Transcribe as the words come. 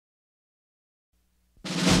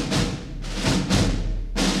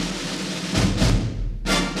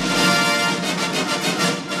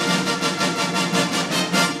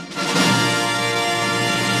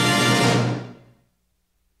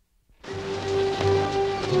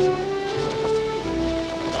The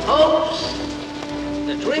hopes,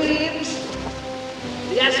 the dreams,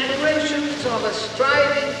 the aspirations of a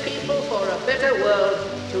striving people for a better world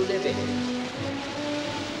to live in.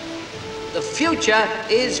 The future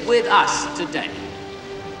is with us today.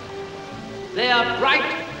 Their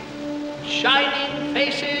bright, shining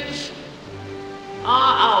faces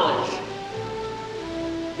are ours.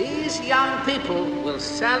 These young people will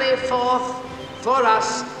sally forth for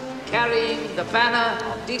us, carrying the banner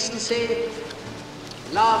of decency,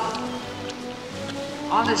 love,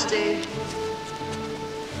 honesty,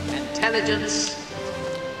 intelligence,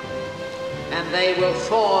 and they will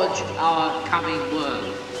forge our coming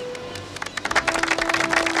world.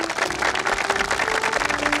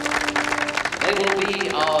 They will be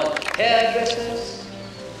our hairdressers,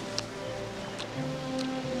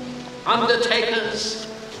 undertakers,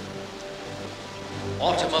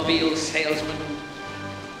 automobile salesmen,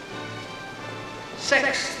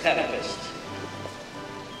 sex therapists,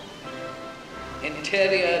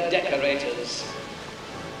 interior decorators,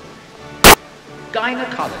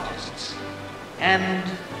 gynecologists, and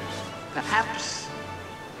perhaps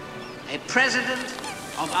a president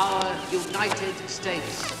of our United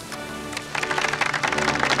States.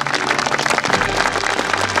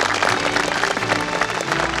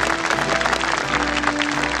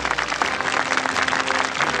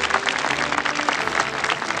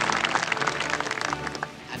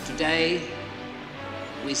 And today,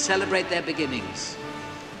 we celebrate their beginnings.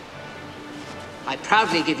 I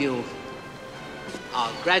proudly give you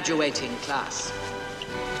our graduating class.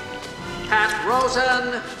 Pat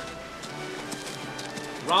Rosen,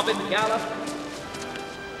 Robin Gallup,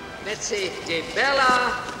 Betsy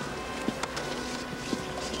DeBella,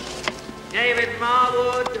 David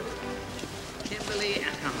Marwood,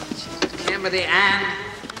 Kimberly Ann,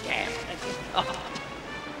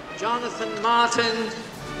 Jonathan Martin,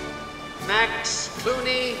 Max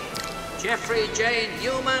Clooney, Jeffrey J.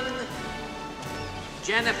 Newman,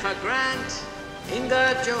 Jennifer Grant,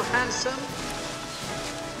 Inga Johansson,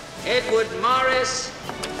 Edward Morris,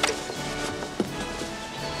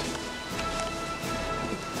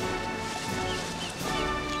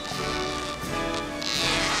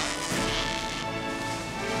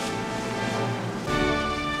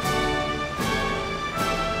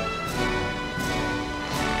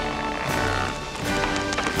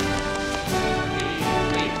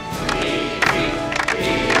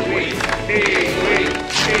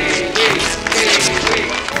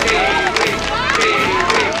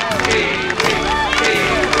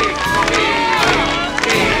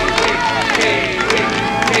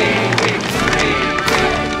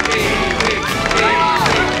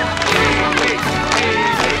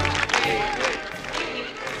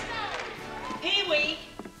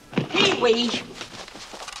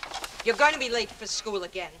 You're going to be late for school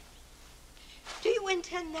again. Do you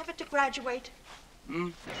intend never to graduate? Yeah,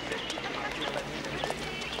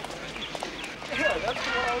 that's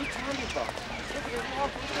what I was telling you about.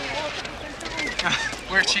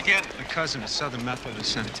 Where'd she get it? My cousin, a Southern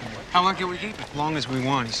Methodist, sent it to me. How long can we keep it? As long as we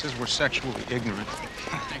want. He says we're sexually ignorant.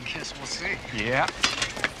 I guess we'll see. Yeah.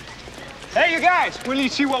 Hey, you guys, when do you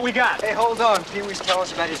see what we got? Hey, hold on. Pee-wee's telling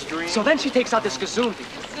us about his dream. So then she takes out this gazumbi.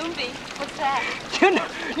 Gazumbi? What's that?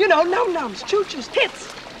 You know, num-nums, choo-choos, tits.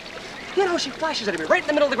 You know, she flashes at me right in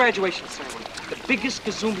the middle of the graduation ceremony. The biggest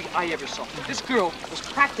gazumbi I ever saw. This girl was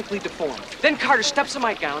practically deformed. Then Carter steps in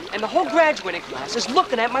my gown, and the whole graduating class is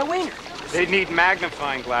looking at my wiener. They'd need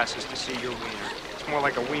magnifying glasses to see your wiener. It's more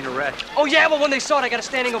like a wienerette. Oh, yeah? Well, when they saw it, I got a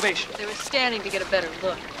standing ovation. They were standing to get a better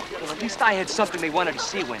look. Well, at least I had something they wanted to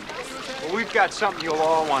see, Wendy. Well, we've got something you'll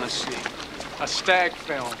all want to see. A stag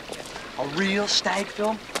film. A real stag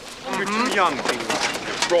film? You're too young, Pee-wee.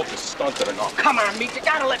 Growth is stunted enough. Come on, Meat, you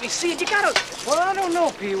gotta let me see it. You gotta... Well, I don't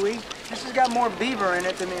know, Pee-wee. This has got more beaver in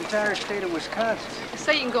it than the entire state of Wisconsin. They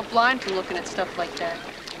say you can go blind from looking at stuff like that.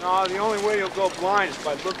 No, the only way you'll go blind is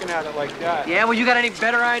by looking at it like that. Yeah, well, you got any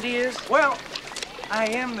better ideas? Well, I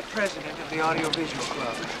am the president of the Audiovisual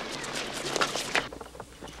Club.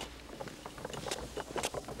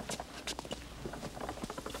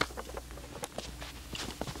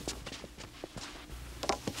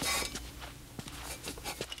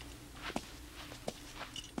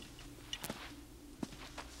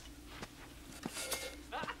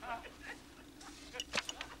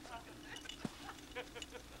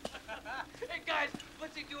 Hey, guys,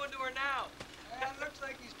 what's he doing to her now? It looks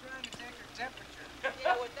like he's trying to take her temperature.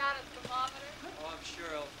 Yeah, with that a thermometer? Oh, I'm sure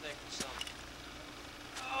he'll think of something.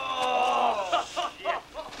 Oh, shit.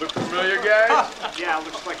 Look familiar, guys? Yeah,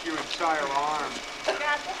 looks like your entire arm. God,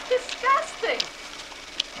 that's disgusting.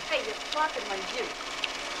 Hey, you're talking like you.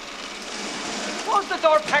 Close the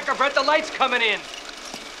door, Pecker Brett. The light's coming in.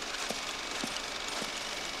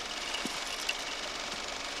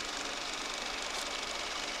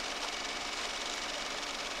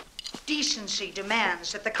 Decency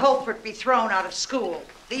demands that the culprit be thrown out of school.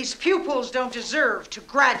 These pupils don't deserve to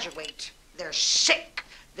graduate. They're sick.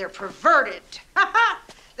 They're perverted.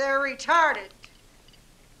 They're retarded.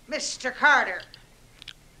 Mr. Carter.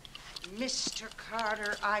 Mr.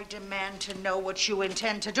 Carter, I demand to know what you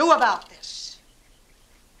intend to do about this.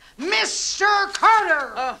 Mr.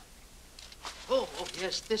 Carter! Oh,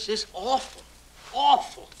 yes, this is awful.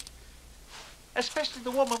 Awful. Especially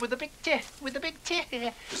the woman with the big tit,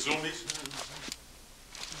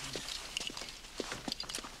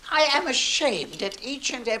 I am ashamed at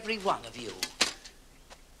each and every one of you.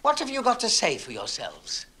 What have you got to say for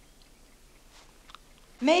yourselves?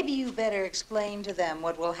 Maybe you better explain to them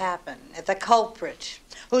what will happen if the culprit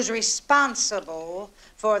who's responsible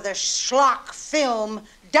for the schlock film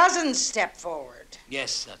doesn't step forward.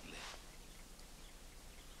 Yes, certainly.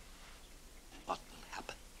 What will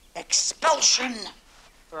happen? Expulsion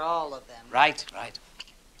for all of them. Right.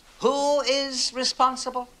 Who is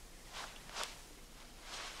responsible?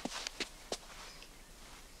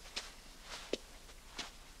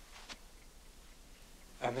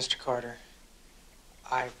 Mr. Carter,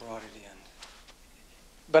 I brought it in.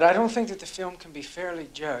 But I don't think that the film can be fairly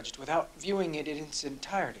judged without viewing it in its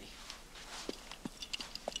entirety.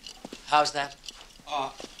 How's that?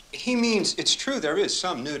 He means it's true there is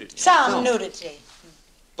some nudity. Some nudity.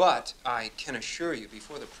 But I can assure you,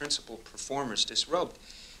 before the principal performers disrobed,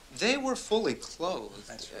 they were fully clothed.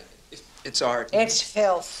 That's right. It's art. It's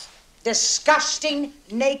filth. Disgusting,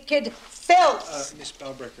 naked filth. Miss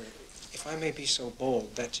Bellbreaker, if I may be so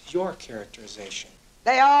bold, that's your characterization.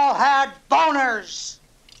 They all had boners.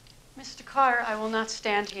 Mr. Carter, I will not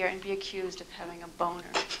stand here and be accused of having a boner.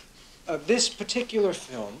 This particular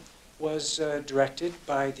film was directed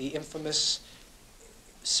by the infamous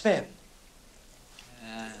Sven.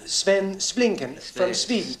 Sven Splinken from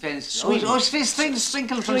Sweden. Sweden. Oh, Sven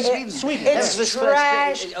Splinken from Sweden. Sweden. It's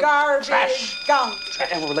trash, garbage, gunk.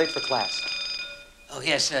 And we're late for class. Oh,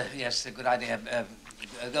 yes, a good idea.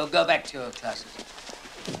 Go back to your classes.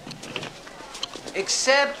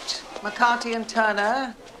 Except McCarthy and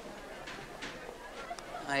Turner.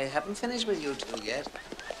 I haven't finished with you two yet.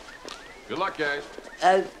 Good luck, guys.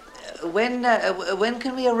 When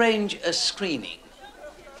can we arrange a screening?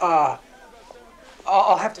 I'll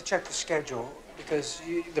have to check the schedule because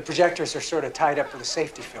the projectors are sort of tied up with the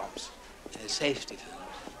safety films. Safety films?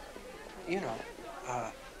 You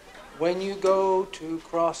know, when you go to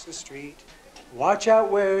cross the street, watch out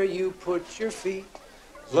where you put your feet.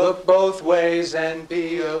 Look both ways and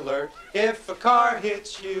be alert. If a car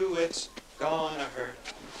hits you, it's gonna hurt.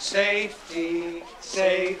 Safety,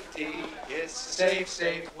 safety, it's a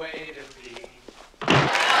safe way to be. Come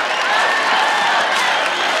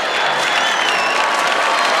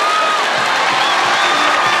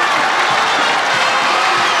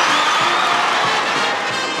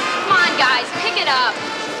on, guys, pick it up.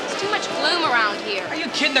 There's too much gloom around here. Are you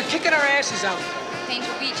kidding? They're kicking our asses out.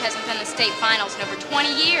 Angel Beach hasn't been in the state finals in over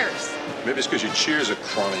 20 years. Maybe it's because your cheers are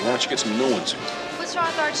crummy. Why don't you get some new ones? What's wrong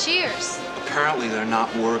with our cheers? Apparently they're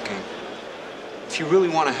not working. If you really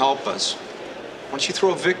want to help us, why don't you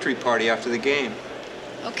throw a victory party after the game?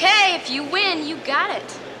 Okay, if you win, you got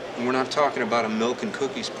it. And we're not talking about a milk and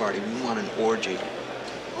cookies party. We want an orgy.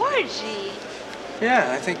 Orgy?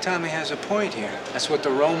 Yeah, I think Tommy has a point here. That's what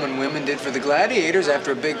the Roman women did for the gladiators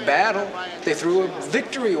after a big battle. They threw a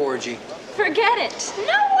victory orgy. Forget it.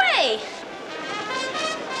 No way.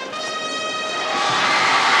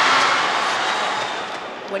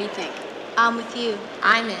 What do you think? I'm with you.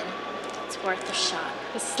 I'm in. It's worth a shot.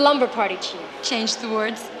 The slumber party cheer. Change the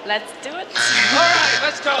words. Let's do it. All right,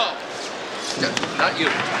 let's go. No, not you.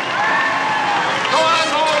 Go on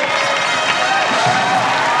home.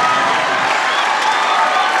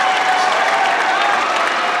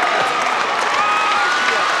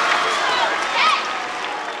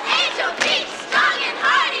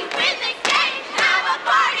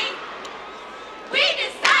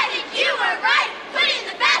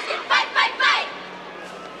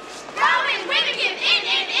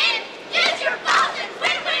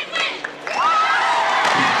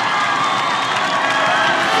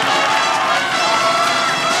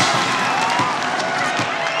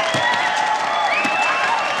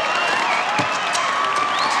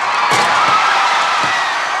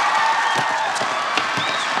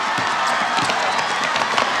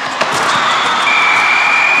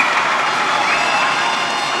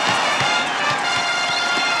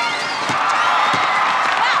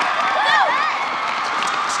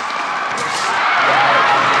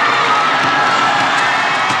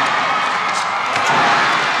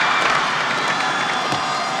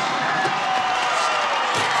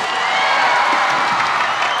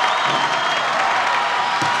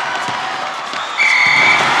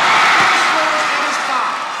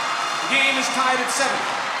 tied at 7.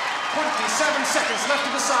 27 seconds left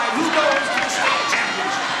to decide who goes to the state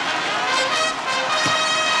championship.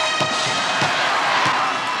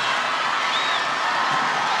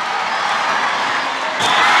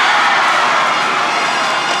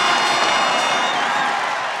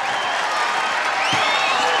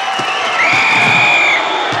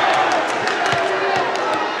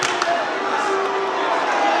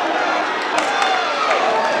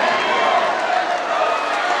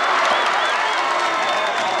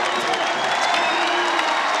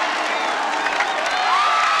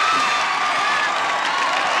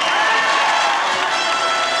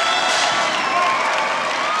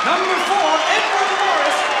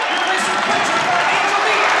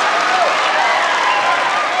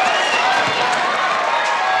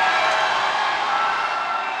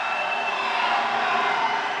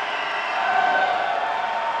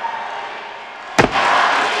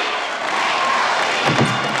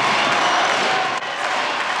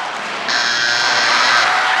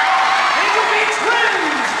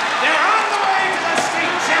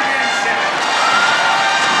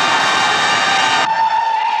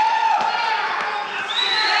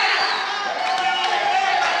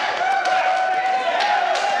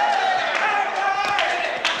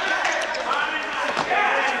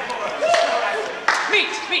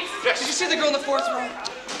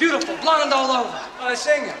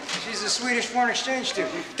 She's a Swedish foreign exchange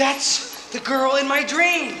student. That's the girl in my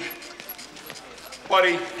dream.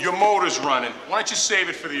 Buddy, your motor's running. Why don't you save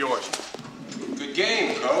it for the orgy? Good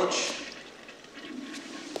game, Coach.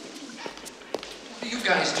 What are you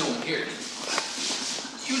guys doing here?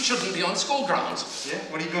 You shouldn't be on school grounds. Yeah?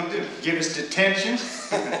 What are you going to do? Give us detention?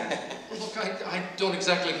 Look, I don't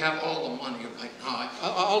exactly have all the money right now.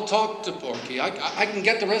 I'll talk to Porky. I can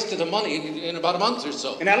get the rest of the money in about a month or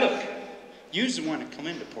so. And now look, you's the one that come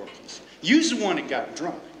into Porky's. You's the one that got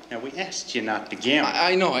drunk. Now, we asked you not to gamble.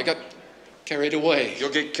 I know, I got carried away.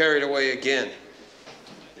 You'll get carried away again.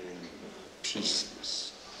 In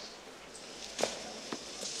pieces.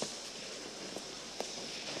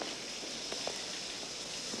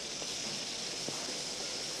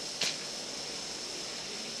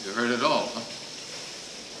 You heard it all, huh?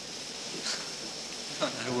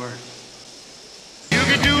 Not a word. You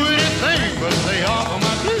can do anything but say off on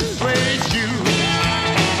my blue suede shoe.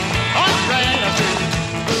 All right, I said,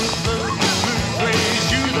 blue suede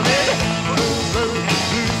shoes, blue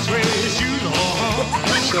suede shoes,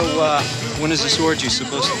 So, when is this orgy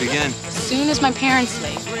supposed to begin? As soon as my parents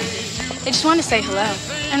leave. They just want to say hello.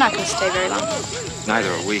 They're not going to stay very long. Neither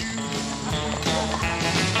are we.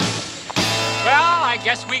 Well, I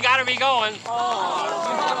guess we gotta be going.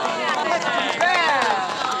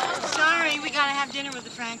 Sorry, we gotta have dinner with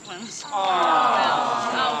the Franklins. Oh,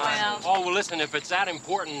 well. Oh, well, listen, if it's that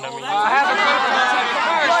important, I mean... Have a good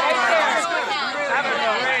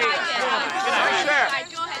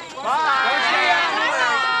Bye.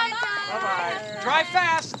 Drive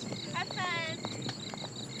fast.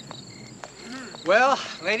 Well,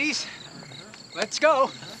 ladies, let's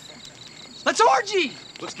go. Let's orgy.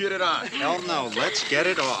 Let's get it on. Hell no, let's get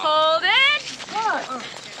it off. Hold it. What?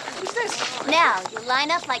 Who's this? Now, you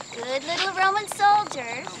line up like good little Roman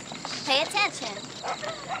soldiers. Pay attention.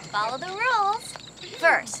 Follow the rules.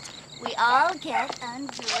 First, we all get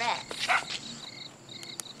undressed.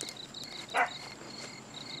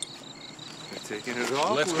 You're taking it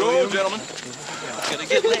off? Let's go, gentlemen. We're gonna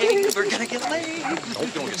get laid. We're gonna get laid.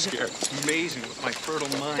 Don't get scared. It's amazing what my fertile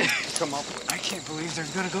mind can come up with. I can't believe they're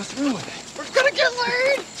gonna go through with it. We're gonna get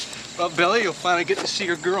laid. Well, Billy, you'll finally get to see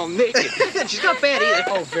your girl naked. She's not bad either.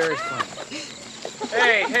 Oh, very funny.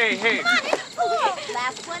 Hey.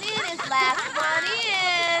 Last one in is last one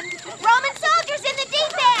in. Roman soldiers in the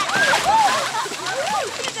deep end.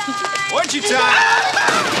 You guys. What'd you time?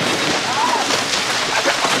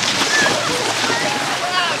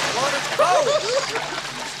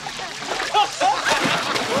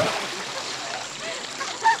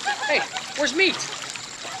 Hey, where's meat?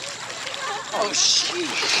 Oh,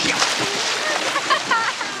 sheesh.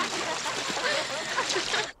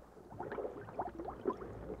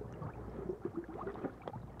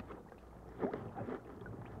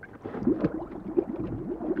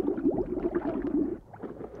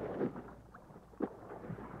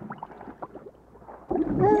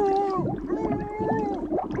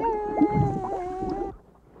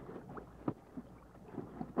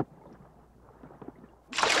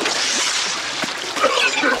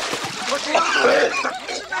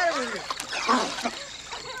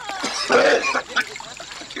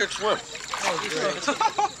 Can't swim.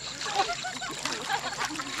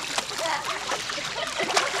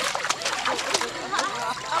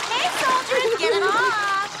 Okay, soldiers, get it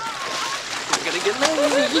off. get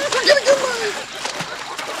laid. We're gonna get laid.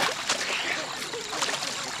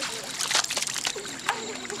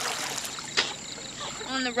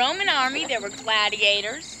 In the Roman army, there were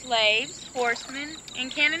gladiators, slaves, horsemen,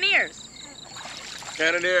 and cannoneers.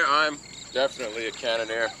 Cannoneer, I'm definitely a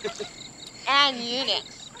cannoneer. And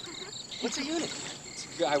eunuchs. What's a eunuch? It's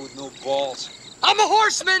a guy with no balls. I'm a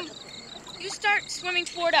horseman! You start swimming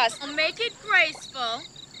toward us. I'll make it graceful.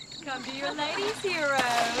 Come be your ladies' heroes.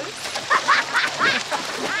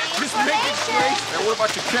 Just make it straight. Now, what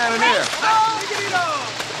about your cannoneer?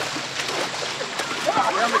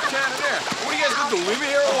 I'm a cannoneer. What are you guys going to do, leave me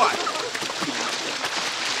here or what?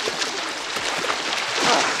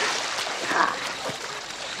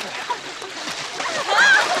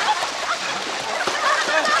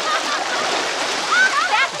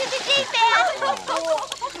 Back to the deep end.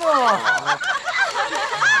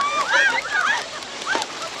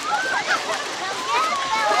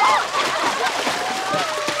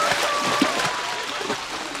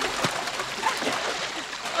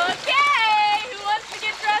 Okay, who wants to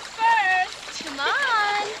get dressed first? Come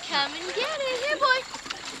on, come and get it. Here, boy.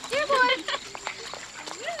 Here, boy.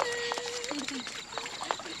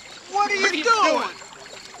 What are you doing?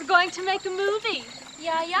 We're going to make a movie.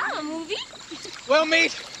 Yeah, a movie? Well,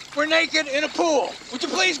 meet, we're naked in a pool. Would you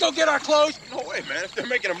please go get our clothes? No way, man. If they're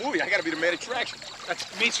making a movie, I got to be the main attraction.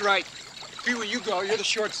 Meet's right. Be where you go. You're the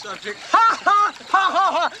short subject. Ha, ha, ha,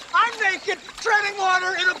 ha, ha. I'm naked, treading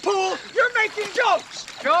water in a pool. You're making jokes.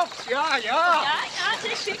 Jokes? Yeah. Yeah,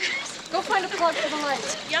 take pictures. Go find a plug for the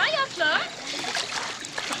lights. Yeah, plug.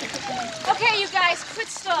 Okay, you guys, quit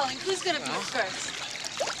stalling. Who's gonna be first?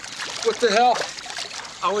 What the hell?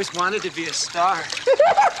 I always wanted to be a star.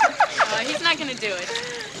 He's not gonna do it.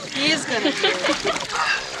 He is gonna do it.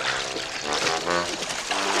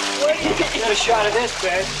 Get a shot of this,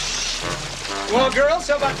 babe. Well, girls,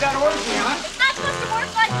 how about that orgy, huh? It's not supposed to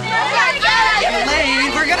work like this. Get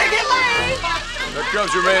laid. We're gonna get laid. There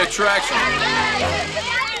comes your main attraction.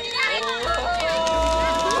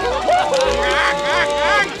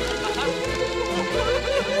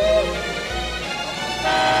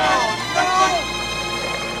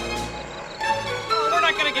 We're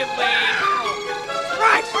not gonna get laid.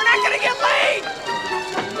 Right, we're not gonna get laid.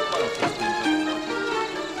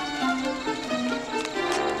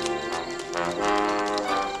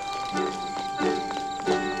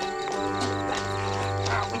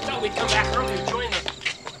 We thought we'd come back early and join them.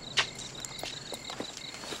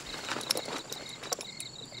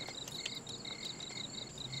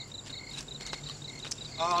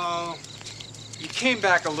 Oh, you came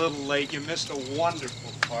back a little late. You missed a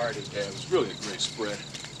wonderful party. Yeah, it was really a great spread.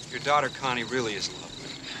 Your daughter, Connie, really is lovely.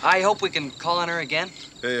 I hope we can call on her again.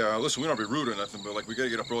 Hey, listen, we don't be rude or nothing, but, we got to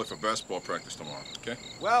get up early for basketball practice tomorrow, okay?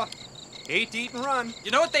 Well, hate to eat and run.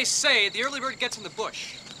 You know what they say, the early bird gets in the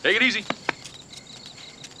bush. Take it easy.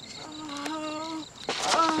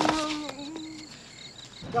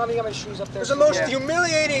 Let me get my shoes up there. It was the most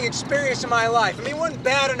humiliating experience of my life. I mean, it wasn't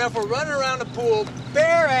bad enough we're running around the pool,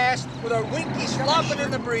 bare-assed, with our winkies flopping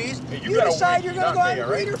in the breeze. Hey, you decide you're going to go out and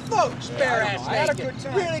greet her folks, bare-assed I had a naked. good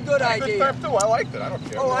time. Really good I had idea. a good time, too. I liked it. I don't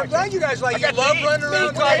care. Oh, I'm glad you guys like it. You love running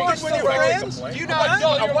around naked with your friends? You know,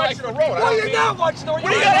 I'm watching the road. Well, you're not watching the road.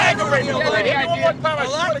 What are you aggravating me? A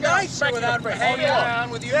lot nicer without hanging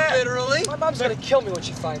around with you, literally. My mom's gonna kill me when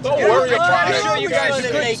she finds Don't out. worry about it. Show you guys a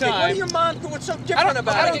good time. What are your mom doing? What's so different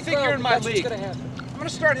about it? I don't think you're in my league. I'm gonna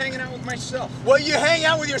start hanging out with myself. Well, you hang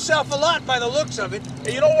out with yourself a lot by the looks of it.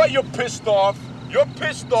 Hey, you know what? You're pissed off. You're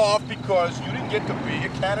pissed off because you didn't get to be a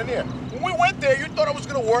cannoneer. When we went there, you thought it was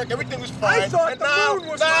going to work. Everything was fine. I thought and the now, moon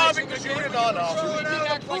was now nice. because you didn't know.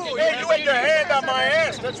 Hey, You had your hand on my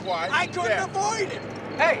ass. That's why. I couldn't avoid it.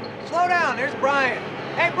 Hey, slow down. There's Brian.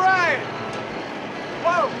 Hey, Brian.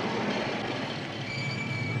 Whoa.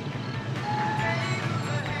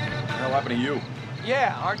 What happened to you?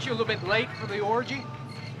 Yeah, aren't you a little bit late for the orgy?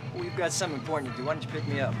 We've got something important to do. Why don't you pick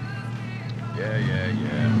me up? Yeah.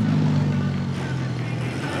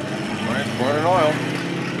 Brian's burning oil.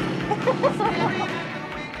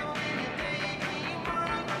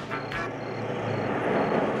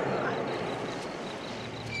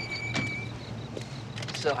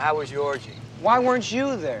 So, how was your orgy? Why weren't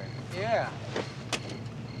you there? Yeah.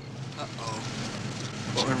 Uh-oh.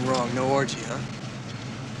 What went wrong? No orgy, huh?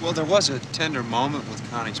 Well, there was a tender moment with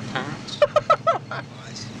Connie's parents. I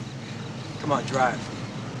see. Come on, drive.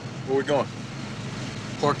 Where we going?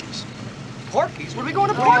 Porky's. Porky's? What are we going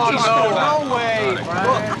to Porky's for? No way,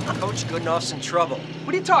 Brian. Look, Coach Goodenough's in trouble.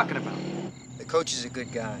 What are you talking about? The coach is a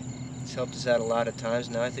good guy. He's helped us out a lot of times.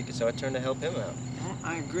 Now I think it's our turn to help him out. Well,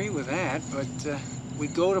 I agree with that, but we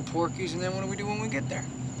go to Porky's, and then what do we do when we get there?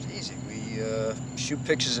 It's easy. We We shoot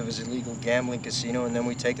pictures of his illegal gambling casino, and then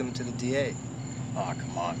we take him to the DA. Oh,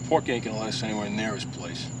 come on. Porky ain't gonna let us anywhere near his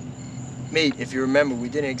place. Mate, if you remember, we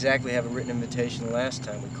didn't exactly have a written invitation the last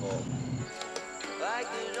time we called.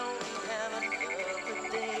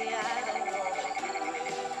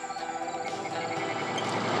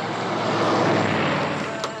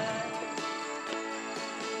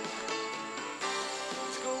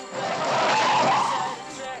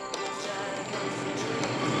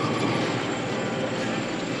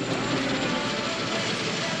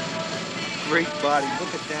 Great body.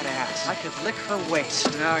 Look at that ass. I could lick her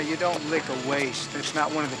waist. No, you don't lick a waist. That's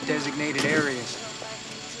not one of the designated areas.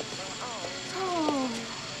 Oh.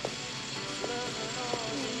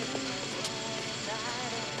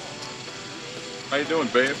 How you doing,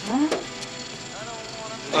 babe?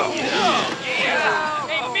 Oh. Yeah.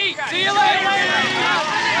 Hey, Meek, see you later.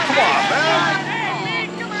 Come on, man.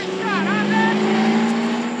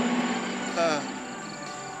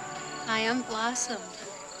 I am Blossom.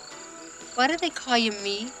 Why do they call you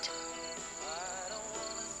Meat?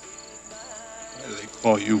 Why do they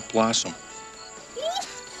call you Blossom?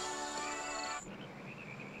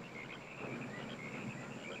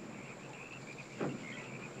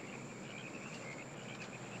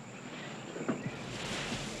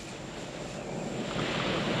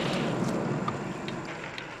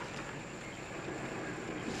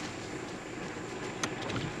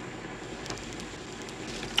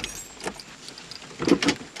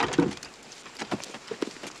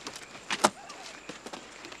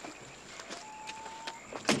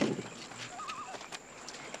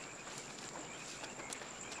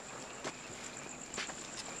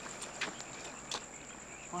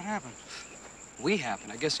 What happened? We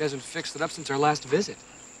happened. I guess he hasn't fixed it up since our last visit.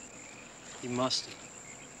 He must have.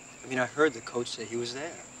 I mean, I heard the coach say he was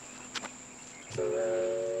there.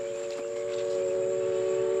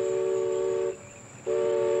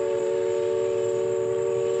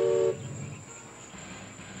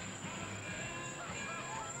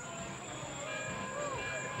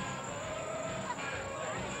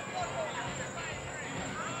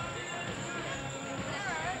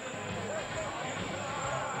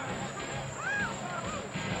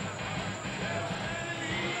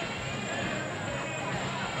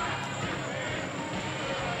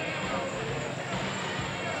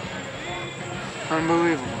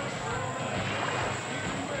 Unbelievable.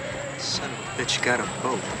 Son of a bitch got a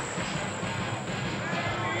boat.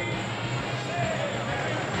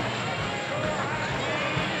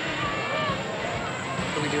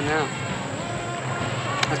 What do we do now?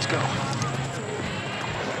 Let's go.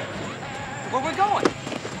 Where we going?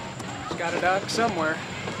 It's got a dock somewhere.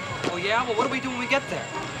 Oh, yeah? Well, what do we do when we get there?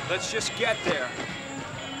 Let's just get there.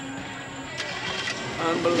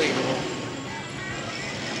 Unbelievable.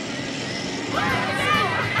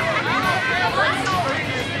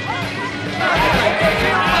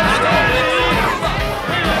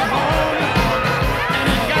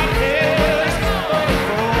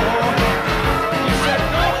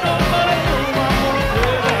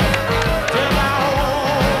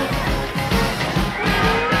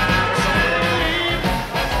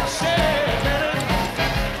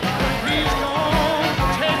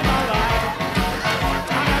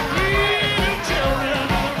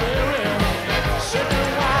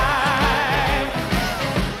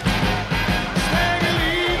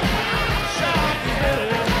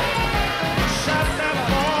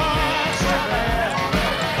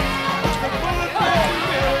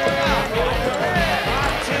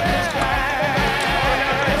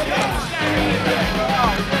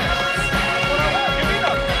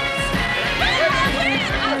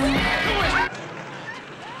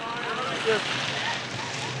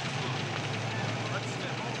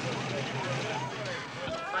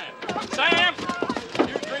 Sam,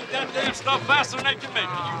 you drink that damn stuff faster than they can make it,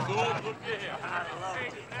 you fool. Look here.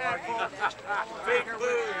 Big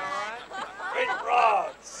booze. Great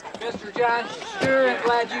rods. Mr. John, sure am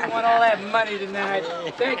glad you won all that money tonight.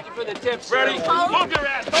 Thank you for the tips. Ready? Move your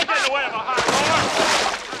ass. Don't get in the way of a high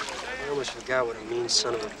roller. I almost forgot what a mean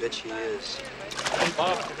son of a bitch he is.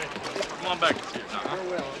 Bob, come on back here now.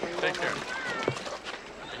 Huh? Take care.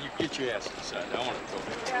 And you get your ass inside. I want to go.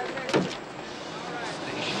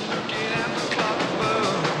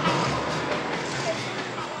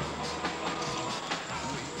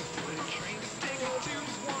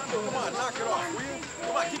 Come on, knock it off, will you?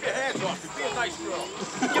 Come on, keep your hands off me. Be a nice girl.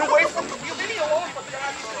 Get away from me. You leave me alone for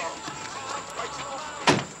God's sake.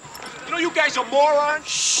 You know you guys are morons.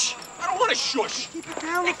 Shh. I don't want to shush. Keep it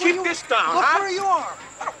down. Hey, keep this down, Look huh? where you are.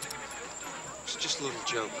 It's just a little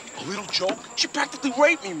joke. A little joke? She practically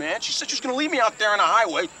raped me, man. She said she was gonna leave me out there on the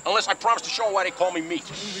highway unless I promised to show her why they call me Meat.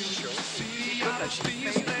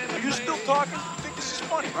 Are you still talking? You think this is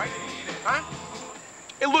funny, right? Huh?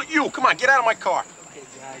 Hey, look, you. Come on, get out of my car. Okay,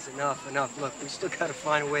 guys, enough. Look, we still gotta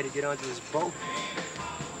find a way to get onto this boat.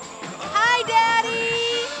 Hi,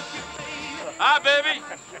 Daddy! Hi, baby.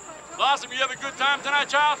 Blossom, you have a good time tonight,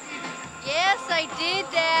 child? Yes, I did,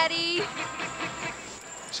 Daddy.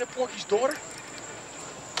 Is that Porky's daughter?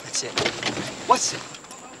 That's it. What's it?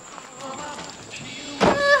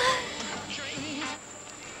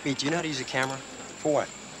 Pete, do you know how to use a camera? For what?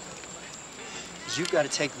 You've got to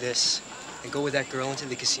take this and go with that girl into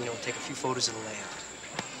the casino and take a few photos of the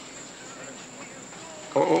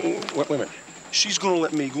layout. Wait a minute. She's gonna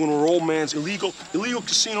let me go into her old man's illegal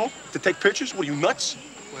casino to take pictures? What, are you nuts?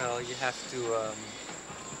 Well, you have to,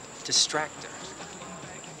 distract her.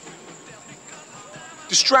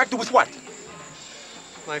 Distract her with what?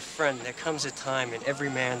 My friend, there comes a time in every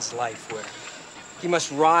man's life where he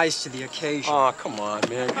must rise to the occasion. Oh, come on,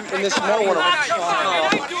 man. In this moment of... No,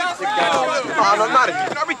 not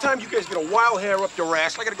again. Every time you guys get a wild hair up your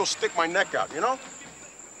ass, I gotta go stick my neck out, you know?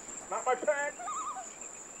 Not my pants.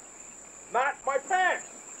 Not my pants.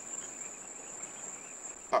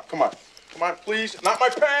 Oh, come on. Come on, please. Not my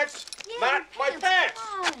pants. Yeah, Not my pants.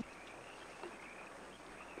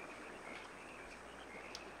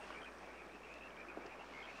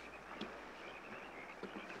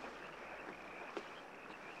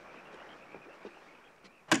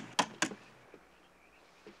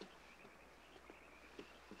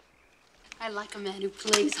 I like a man who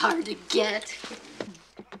plays hard to get.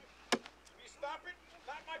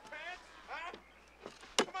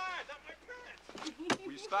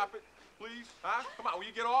 Will you stop it, please? Huh? Come on, will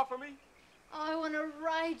you get off of me? Oh, I want to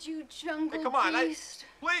ride you, Jungle Hey, come on, Beast.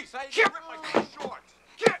 Please, I rip my shorts.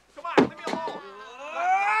 Come on, leave me alone.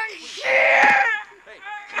 Yeah! Hey,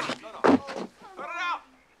 no. Cut it out.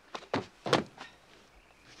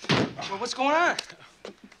 Well, what's going on?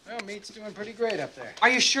 Well, Meat's doing pretty great up there. Are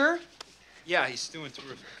you sure? Yeah, he's doing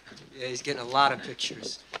terrific. Yeah, he's getting a lot of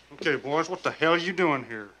pictures. Okay, boys, what the hell are you doing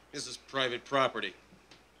here? This is private property.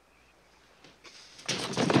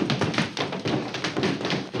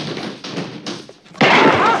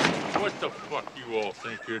 What the fuck you all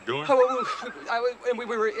think you're doing? We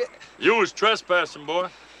were... You was trespassing, boy.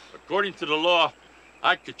 According to the law,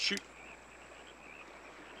 I could shoot.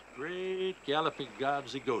 Great galloping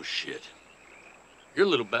gobs of ghost shit. Your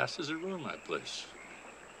little bastards have ruined my place.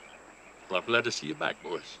 Well, I'm glad to see you back,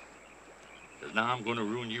 boys. Because now I'm going to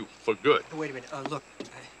ruin you for good. Wait a minute. Look,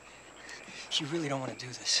 you really don't want to do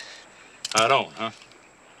this. I don't, huh?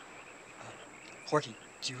 Porky,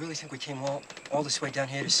 do you really think we came all this way down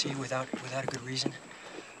here to see you without a good reason?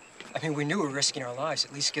 I mean, we knew we were risking our lives.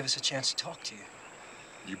 At least give us a chance to talk to you.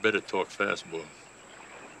 You better talk fast, boy.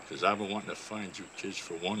 Because I've been wanting to find you kids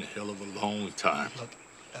for one hell of a long time. Look,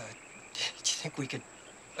 do you think we could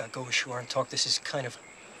go ashore and talk? This is kind of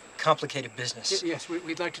complicated business. Yes,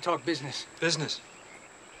 we'd like to talk business. Business?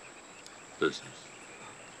 Business.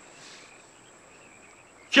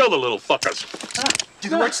 Kill the little fuckers. Do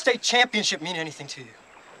the word state championship mean anything to you?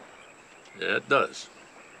 Yeah, it does.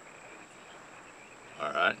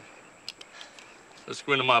 All right. Let's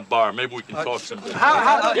go into my bar. Maybe we can talk some business.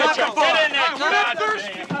 Get in there,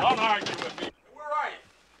 goddamn. Don't argue with me. Where are you?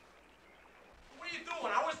 What are you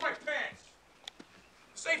doing? Where's my pants?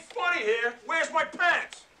 This ain't funny here. Where's my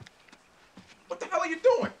pants? What the hell are you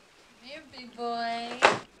doing? Here, big boy.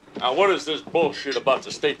 Now, what is this bullshit about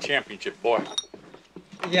the state championship, boy?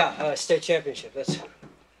 Yeah, state championship. That's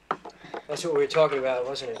what we were talking about,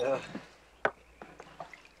 wasn't it?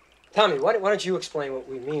 Tommy, why don't you explain what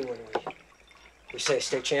we mean when we say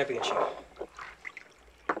state championship?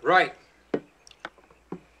 Right.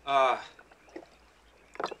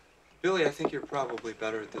 Billy, I think you're probably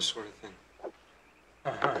better at this sort of thing.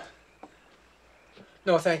 Uh-huh.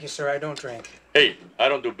 No, thank you, sir. I don't drink. Hey, I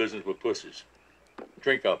don't do business with pussies.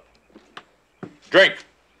 Drink up. Drink!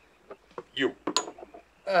 You.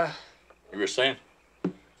 You were saying?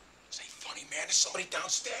 This ain't funny, man. There's somebody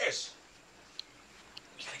downstairs.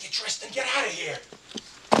 We gotta get dressed and get out of here.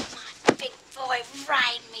 Big boy,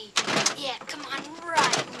 ride me. Yeah, come on,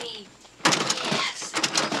 ride me. Yes,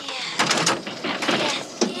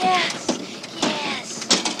 yes.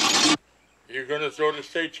 You're gonna throw the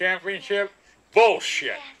state championship?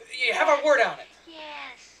 Bullshit! You have our word on it.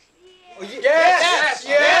 Yes!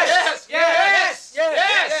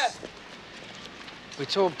 We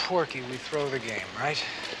told Porky we'd throw the game, right?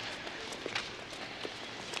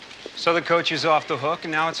 So the coach is off the hook,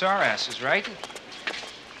 and now it's our asses, right?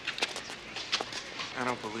 I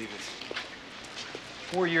don't believe it.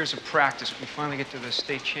 4 years of practice, we finally get to the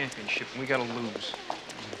state championship, and we gotta lose.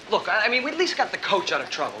 Look, I mean, we at least got the coach out of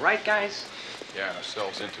trouble, right, guys? Yeah, and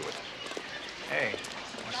ourselves into it. Hey,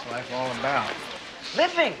 what's life all about?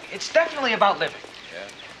 Living. It's definitely about living. Yeah?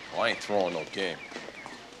 Well, I ain't throwing no game.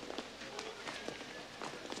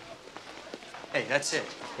 Hey, that's it.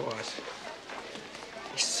 Boss.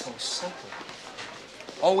 It's so simple.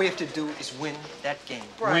 All we have to do is win that game.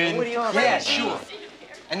 Brian, what are you on Yeah, about? sure.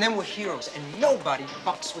 And then we're heroes, and nobody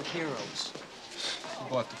fucks with heroes. How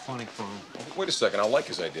about the funny farm? Wait a second, I like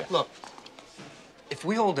his idea. Look, if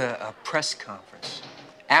we hold a press conference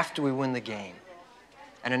after we win the game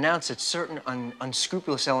and announce that certain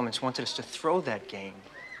unscrupulous elements wanted us to throw that game,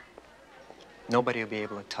 nobody will be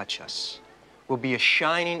able to touch us. We'll be a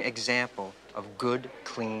shining example of good,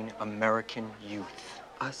 clean American youth.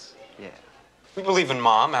 Us? Yeah. We believe in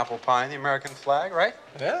Mom, apple pie, and the American flag, right?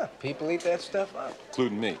 Yeah, people eat that stuff up.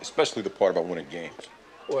 Including me, especially the part about winning games.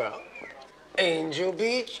 Well, Angel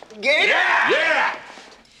Beach game? Yeah!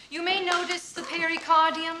 You may notice the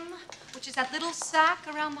pericardium, which is that little sac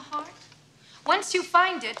around the heart. Once you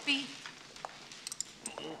find it, be...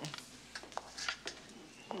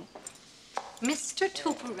 Mr.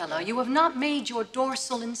 Tuparella, you have not made your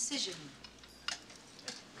dorsal incision.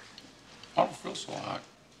 I don't feel so hot.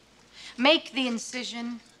 Make the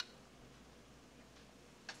incision.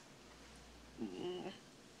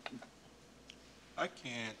 I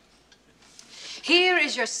can't. Here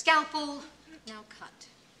is your scalpel. Now cut.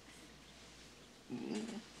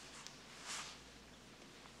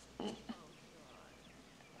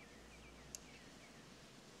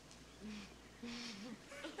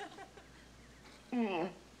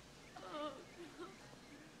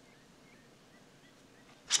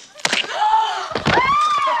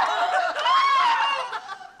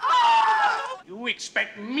 You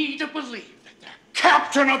expect me to believe that the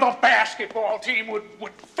captain of the basketball team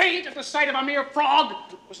would faint at the sight of a mere frog?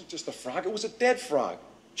 It wasn't just a frog, it was a dead frog.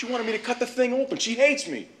 She wanted me to cut the thing open. She hates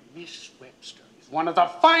me. Miss Webster is one of the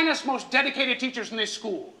finest, most dedicated teachers in this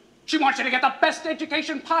school. She wants you to get the best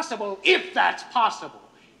education possible, if that's possible.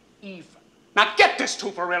 Even. Now get this,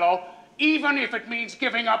 Tuparillo. Even if it means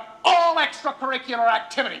giving up all extracurricular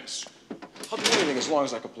activities. I'll do anything as long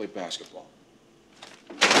as I can play basketball.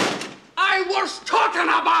 I was talking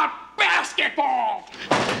about basketball!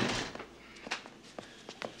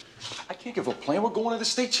 I can't give up playing. We're going to the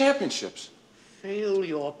state championships. Fail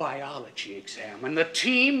your biology exam, and the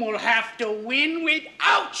team will have to win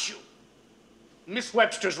without you. Miss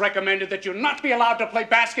Webster's recommended that you not be allowed to play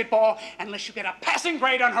basketball unless you get a passing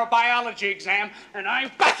grade on her biology exam, and I'm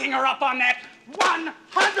backing her up on that 100%!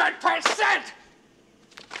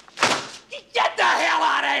 Get the hell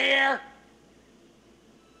out of here!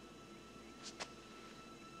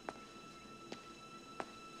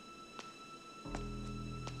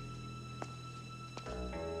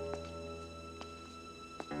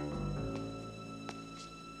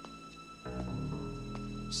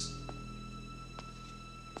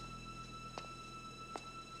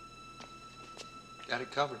 Got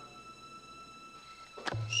it covered.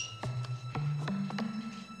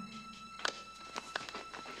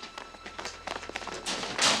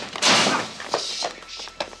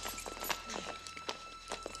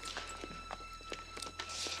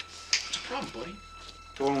 What's the problem, buddy?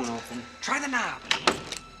 Door won't open. Try the knob.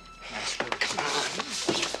 Nice work. Come on.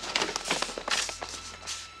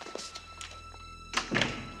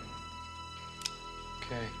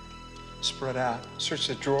 Okay. Spread out. Search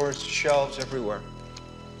the drawers, shelves, everywhere.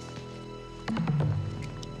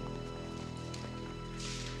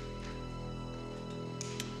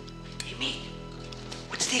 Hey, me.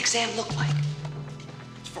 What's the exam look like?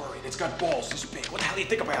 It's furry and it's got balls this big. What the hell do you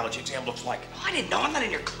think a biology exam looks like? Oh, I didn't know. I'm not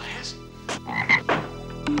in your class.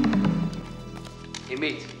 Hey,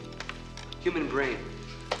 mate. Human brain.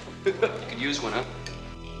 You could use one, huh?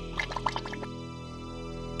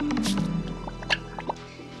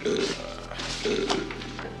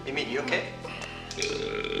 Hey, Meat, you okay?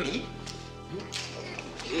 Meat?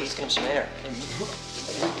 Let's get him some air.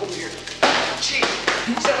 Over here. Chief,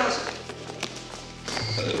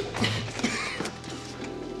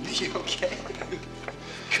 You okay?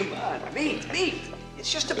 come on. Meat.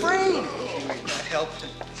 It's just a brain. That helped.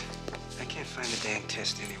 I can't find the dang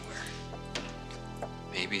test anywhere.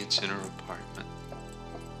 Maybe it's in her apartment.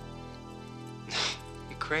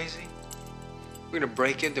 You crazy? We're gonna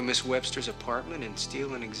break into Miss Webster's apartment and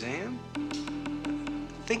steal an exam?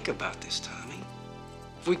 Think about this, Tommy.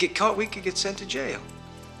 If we get caught, we could get sent to jail.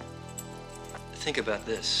 Think about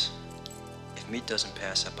this. If Meat doesn't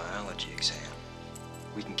pass that biology exam,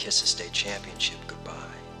 we can kiss the state championship goodbye.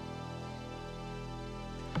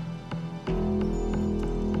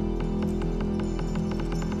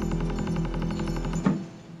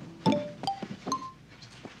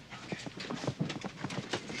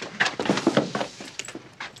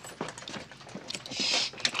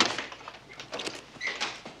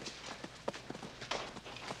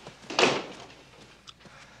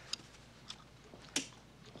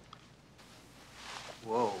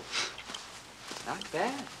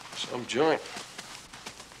 bad. Some joint.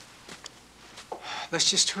 Let's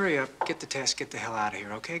just hurry up, get the test, get the hell out of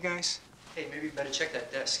here, okay, guys? Hey, maybe you better check that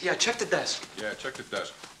desk. Yeah, check the desk. Yeah, check the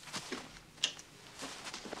desk.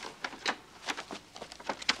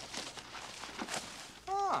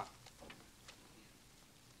 Oh.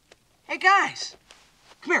 Hey, guys.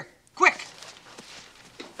 Come here, quick.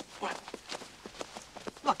 What?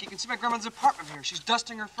 Look, you can see my grandmother's apartment here. She's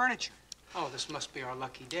dusting her furniture. Oh, this must be our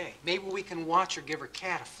lucky day. Maybe we can watch her give her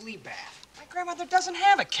cat a flea bath. My grandmother doesn't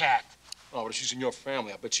have a cat. Oh, but if she's in your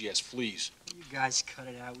family, I bet she has fleas. You guys cut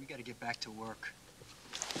it out. We gotta get back to work.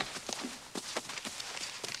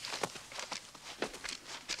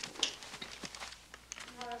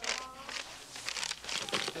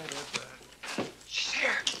 She's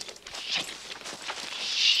here.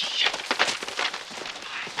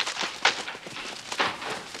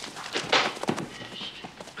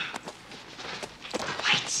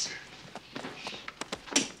 Lights.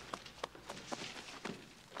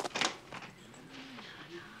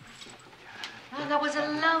 Oh, that was a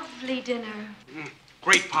lovely dinner.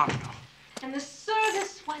 Great party, though. And the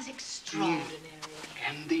service was extraordinary.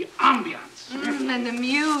 And the ambiance. And the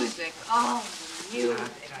music. Oh, the music.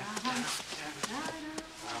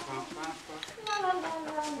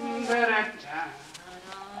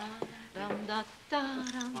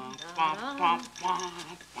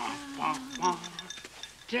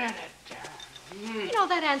 You know,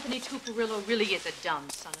 that Anthony Tuparillo really is a dumb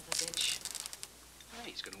son of a bitch.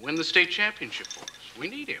 He's going to win the state championship for us. We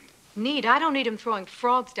need him. Need? I don't need him throwing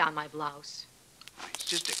frogs down my blouse. He's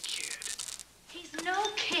just a kid. He's no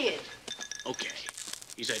kid. Okay.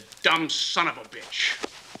 He's a dumb son of a bitch.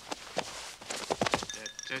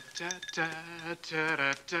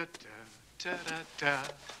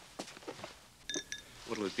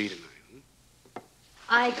 What'll it be tonight?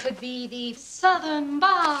 I could be the southern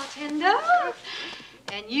bartender,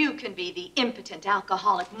 and you can be the impotent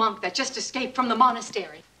alcoholic monk that just escaped from the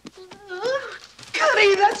monastery.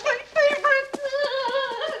 Goody, that's my favorite.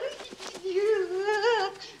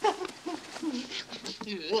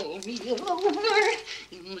 Roll me over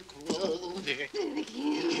in the clover.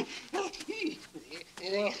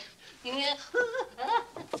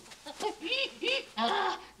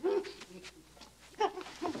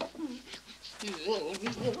 Roll me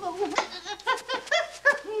over.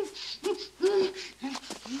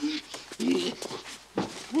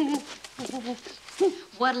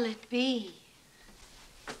 What'll it be,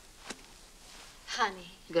 honey?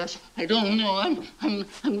 Gosh, I don't know. I'm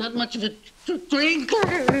not much of a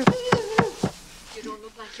drinker. You don't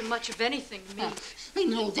look like you're much of anything to me. I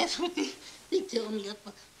know, that's what they tell me up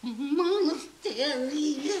a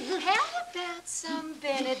monastery. How about some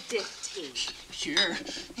Benedictine? Sure.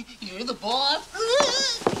 You're the boss.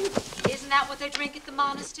 Isn't that what they drink at the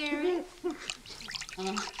monastery?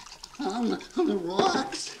 On the rocks. On the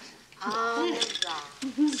rocks.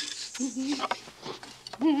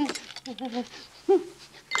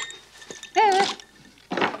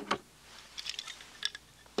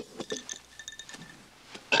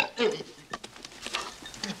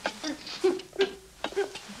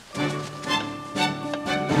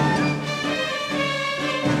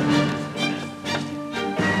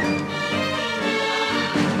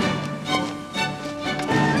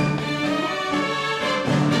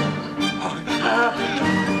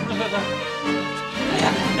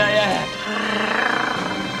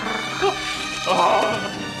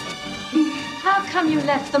 How come you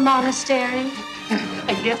left the monastery?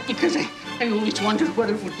 I guess because I always wondered what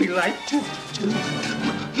it would be like to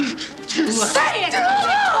say it!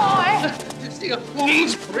 to see a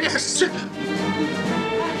woman's breasts.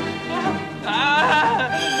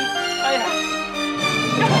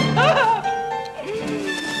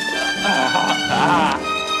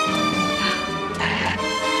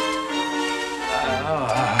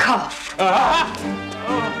 Cough.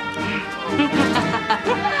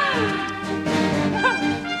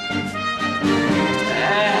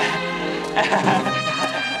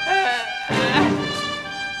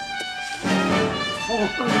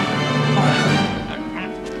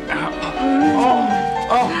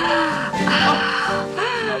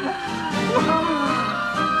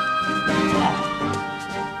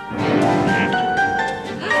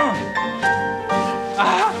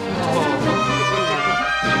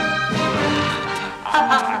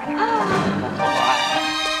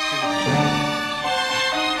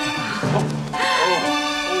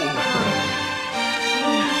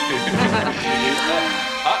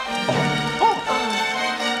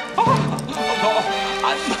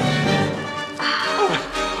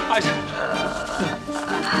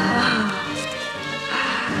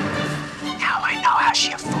 Now I know how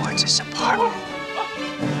she affords this apartment.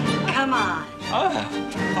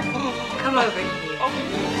 Come over here.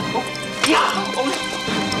 Yeah.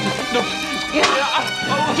 No.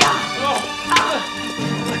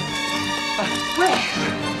 Well,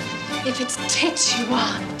 if it's tits you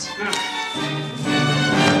want,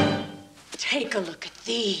 take a look at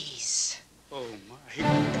these. Oh, my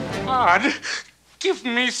God. Give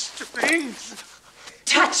me strength.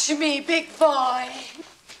 Touch me, big boy.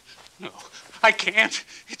 No, I can't.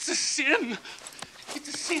 It's a sin. It's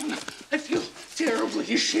a sin. I feel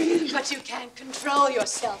terribly ashamed. But you can't control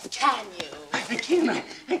yourself, can you? I can. I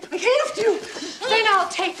have to. Then I'll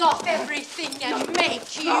take off everything and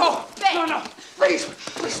make you beg. No. Please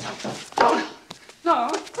don't. No.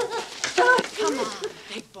 Come on,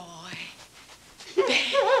 big boy.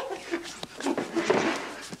 Beg.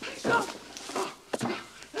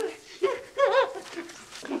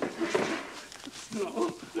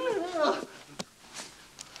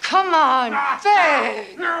 Come on,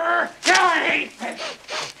 beg.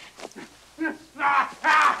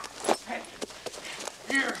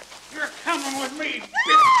 You're coming with me.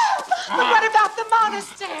 But what about the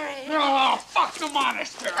monastery? Oh, fuck the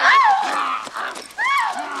monastery. Fuck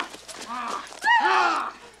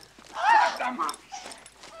the monastery.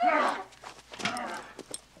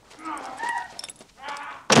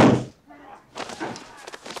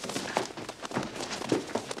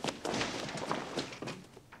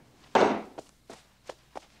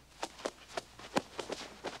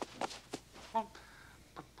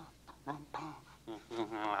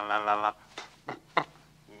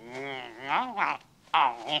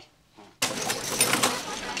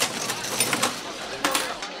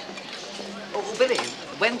 Oh, Billy,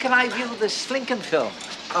 when can I view the Slinken film?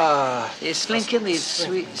 Is Slinken the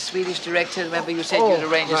Swedish director? Remember you said you'd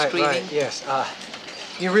arrange a screening? Right, yes.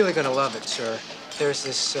 You're really going to love it, sir. There's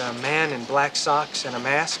this man in black socks and a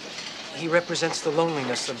mask. He represents the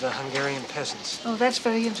loneliness of the Hungarian peasants. Oh, that's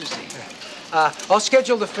very interesting. I'll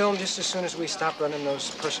schedule the film just as soon as we stop running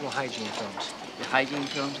those personal hygiene films. The hygiene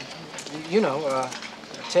films? You know,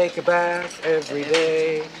 take a bath every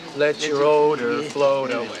day, let your odor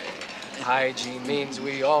float away. Hygiene means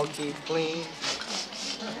we all keep clean.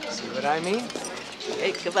 See what I mean?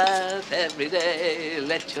 Take a bath every day,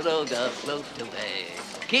 let your odor float away.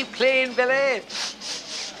 Keep clean, Billy.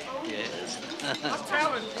 Yes.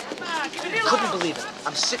 Couldn't believe it.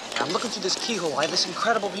 I'm sitting here, I'm looking through this keyhole. I have this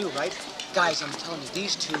incredible view, right? Guys, I'm telling you,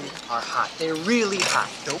 these two are hot. They're really hot.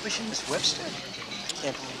 Dopish and Miss Webster? I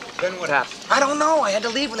can't believe it. Then what happened? I don't know. I had to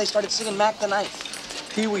leave when they started singing Mac the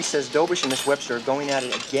Knife. Pee-wee says Dobish and Miss Webster are going at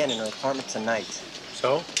it again in her apartment tonight.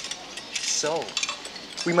 So? So,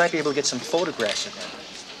 we might be able to get some photographs of them.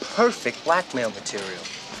 Perfect blackmail material.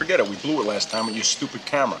 Forget it. We blew it last time with your stupid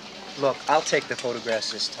camera. Look, I'll take the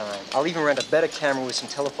photographs this time. I'll even rent a better camera with some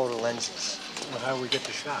telephoto lenses. Well, how do we get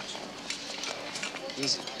the shots?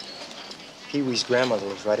 Easy. Pee-wee's grandmother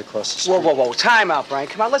lives right across the street. Whoa. Time out, Brian.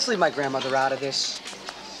 Come on, let's leave my grandmother out of this.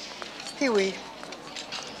 Pee-wee,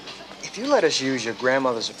 if you let us use your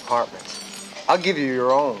grandmother's apartment, I'll give you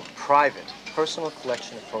your own private, personal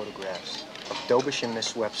collection of photographs of Dobish and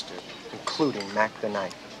Miss Webster, including Mac the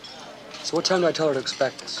Knife. So what time do I tell her to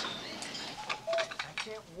expect us? I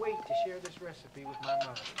can't wait to share this recipe with my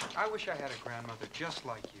mother. I wish I had a grandmother just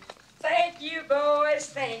like you. Thank you, boys.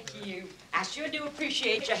 Thank you. I sure do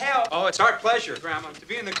appreciate your help. Oh, it's our pleasure, Grandma. To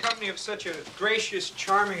be in the company of such a gracious,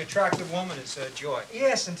 charming, attractive woman is a joy.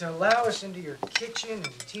 Yes, and to allow us into your kitchen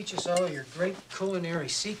and teach us all your great culinary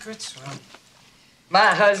secrets, well...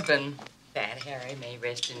 My husband, Fat Harry, may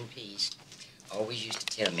rest in peace, always used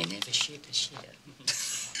to tell me never ship a ship.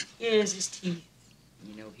 Here's his teeth.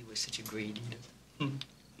 You know, he was such a great eater.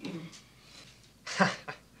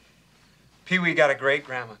 Pee-wee got a great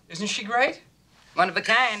grandma. Isn't she great? One of a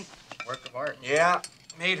kind. Work of art. Yeah,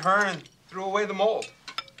 made her and threw away the mold.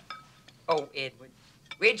 Oh, Edward,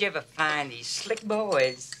 where'd you ever find these slick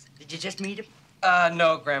boys? Did you just meet them?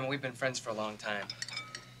 No, Grandma. We've been friends for a long time.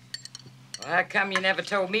 Well, how come you never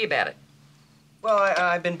told me about it? Well,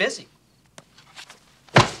 I've been busy.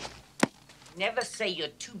 Never say you're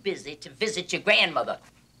too busy to visit your grandmother.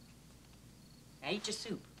 Now eat your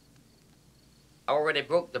soup. I already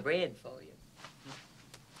broke the bread for you.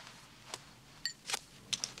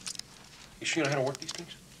 You sure you know how to work these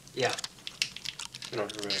things? Yeah. You know,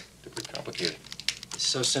 they're pretty complicated. It's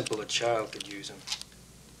so simple a child could use them.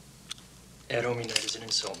 Ed Omi night is an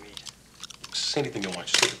insult meat. Say anything you want.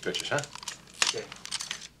 Just take the pictures, huh? Okay.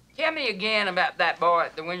 Tell me again about that boy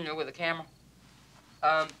at the window with the camera.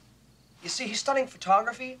 You see, he's studying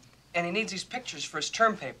photography, and he needs these pictures for his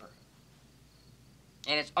term paper.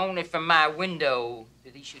 And it's only from my window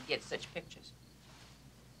that he should get such pictures.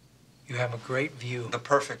 You have a great view. The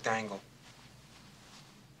perfect angle.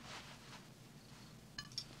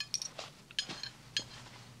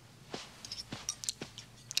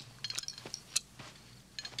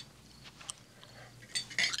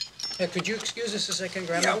 Could you excuse us a second,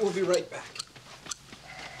 Grandma? Yeah, we'll be right back.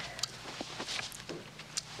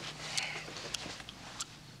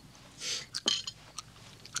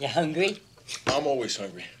 You hungry? I'm always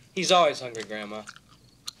hungry. He's always hungry, Grandma.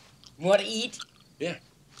 Want to eat? Yeah.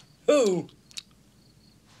 Who?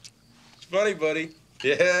 It's funny, buddy.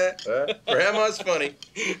 Yeah, Grandma's funny.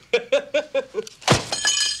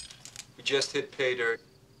 We just hit pay dirt.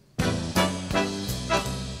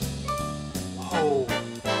 Whoa,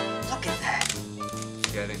 look at that.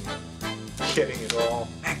 Getting it all.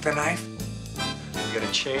 Back the knife. You got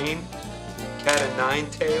a chain, cat of nine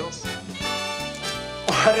tails.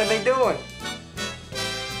 What are they doing?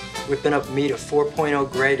 Whipping up meat of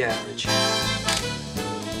 4.0 grade average.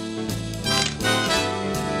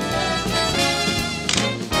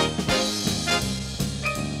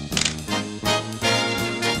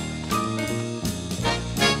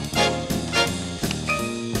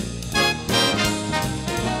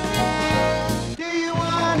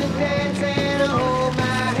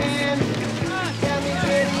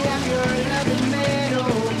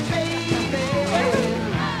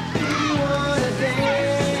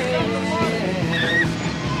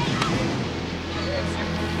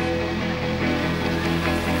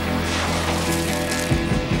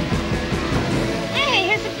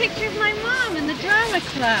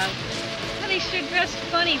 Club. Well, they sure dressed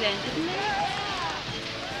funny then, didn't they?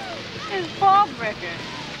 There's Ballbreaker.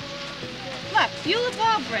 Look, Beulah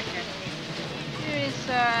Ballbreaker. There is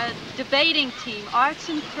a debating team, arts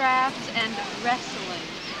and crafts, and wrestling.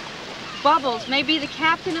 Bubbles may be the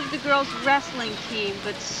captain of the girls' wrestling team,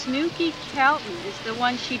 but Snooky Kelton is the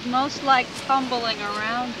one she'd most like fumbling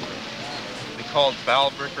around with. They called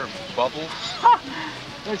Ballbreaker Bubbles?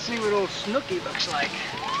 Let's see what old Snooky looks like.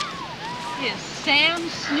 Yes, Sam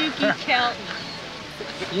Snooky Kelton.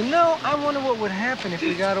 You know, I wonder what would happen if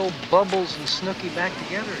we got old Bubbles and Snooky back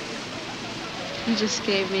together again. You just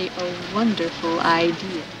gave me a wonderful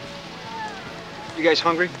idea. You guys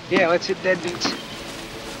hungry? Yeah, let's hit Deadbeats.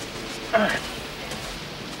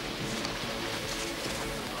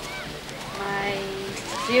 My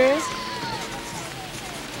dearest,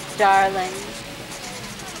 darling,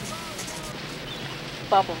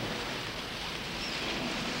 Bubble.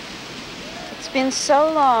 It's been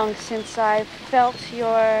so long since I've felt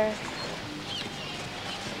your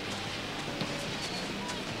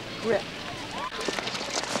grip.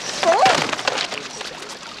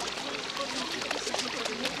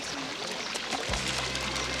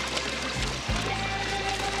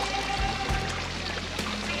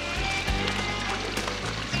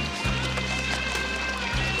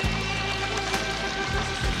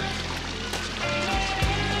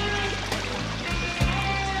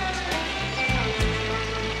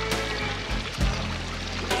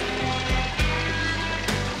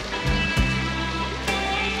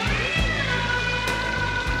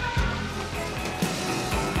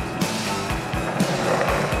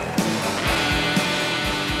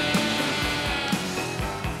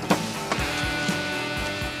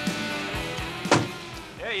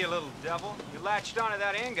 Latched onto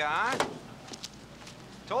that Inga, huh?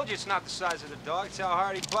 Told you it's not the size of the dog, it's how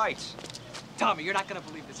hard he bites. Tommy, you're not gonna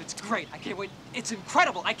believe this. It's great. I can't wait. It's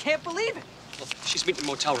incredible. I can't believe it. Look, she's meeting in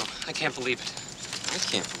the motel room. I can't believe it. I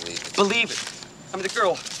can't believe it. Believe it. I mean, the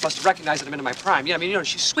girl must have recognized that I'm into my prime. Yeah, I mean, you know,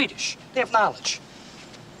 she's Swedish. They have knowledge.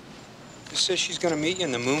 Who says she's gonna meet you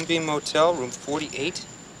in the Moonbeam Motel, room 48?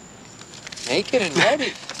 Naked and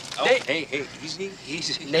ready. Oh, hey, easy,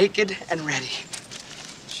 easy. Naked and ready.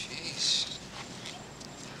 Jeez.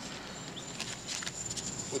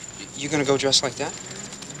 What, you gonna go dressed like that?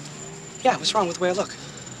 Yeah, what's wrong with the way I look?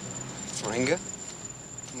 Fringa?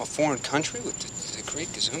 From a foreign country with the great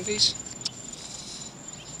Gazumbis?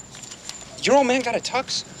 Your old man got a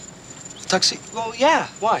tux? Tuxedo? Well, yeah.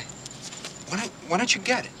 Why? Why don't you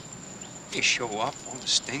get it? You show up, all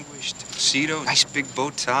distinguished, tuxedo, nice big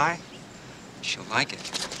bow tie. She'll like it.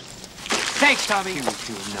 Thanks, Tommy.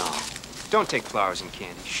 No. Don't take flowers and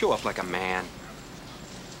candy. Show up like a man.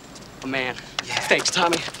 A man. Yeah. Thanks,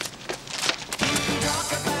 Tommy.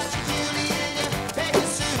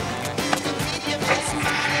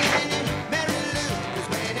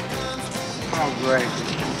 Oh, great.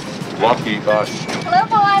 Lucky us. Hello,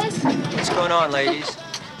 boys. What's going on, ladies?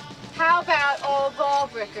 How about old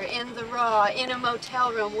Ballbreaker in the raw, in a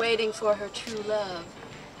motel room, waiting for her true love?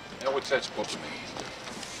 Now, what's that supposed to mean?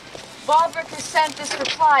 Ballbreaker sent this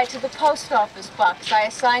reply to the post office box I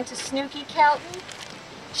assigned to Snooky Kelton.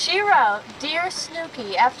 She wrote, "Dear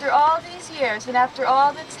Snooky, after all these years and after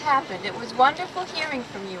all that's happened, it was wonderful hearing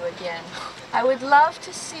from you again. I would love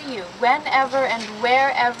to see you whenever and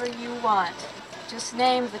wherever you want. Just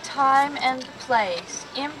name the time and the place.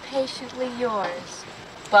 Impatiently yours,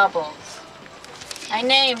 Bubbles. I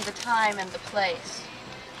named the time and the place.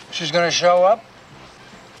 She's gonna show up?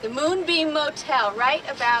 The Moonbeam Motel, right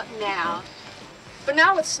about now. But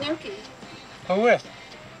not with Snooky. Who with?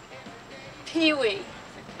 Pee-wee.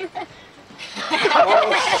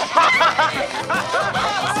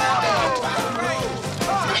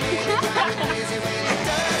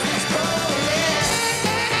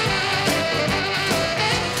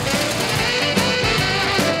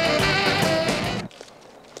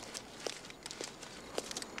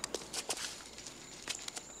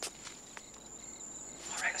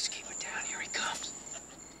 All right, let's keep it down. Here he comes.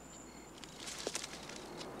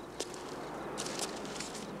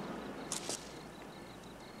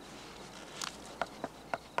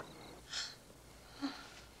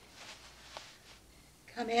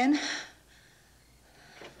 Come in.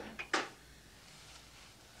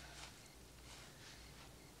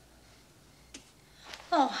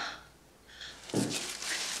 Oh.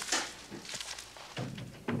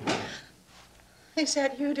 Is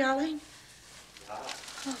that you, darling? Oh.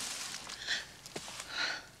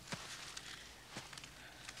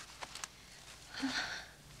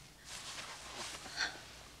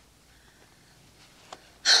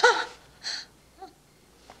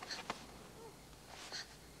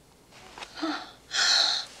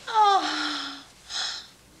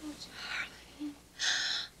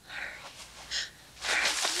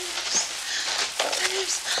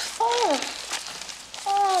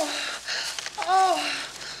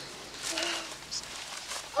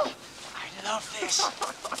 I love this.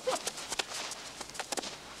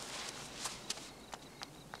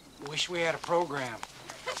 Wish we had a program.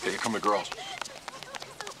 Here come the girls. I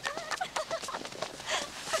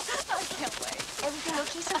can't wait. Everything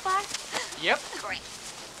okay so far? Yep. Great.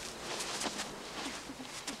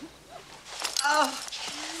 Oh,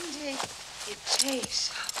 candy. It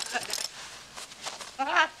tastes so good.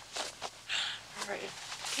 Ah. All right.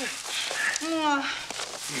 Here. Yeah.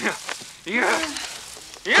 Yeah.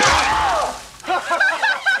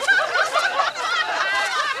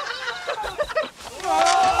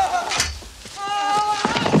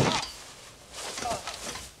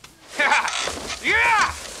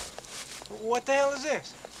 Yeah! What the hell is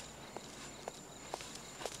this?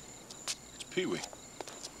 It's Pee-wee. I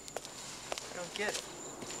don't get it.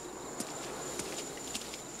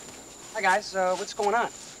 Hi, guys. What's going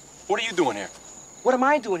on? What are you doing here? What am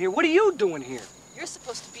I doing here? What are you doing here? You're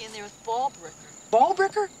supposed to be in there with Ballbricker.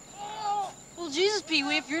 Ballbricker? Well, Jesus,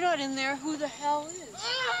 Pee-wee, if you're not in there, who the hell is?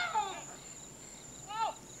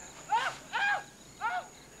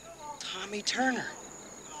 Tommy Turner.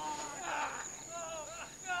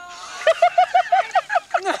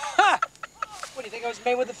 What, do you think I was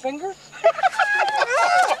made with a finger?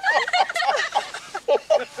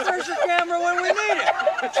 Where's your camera when we need it?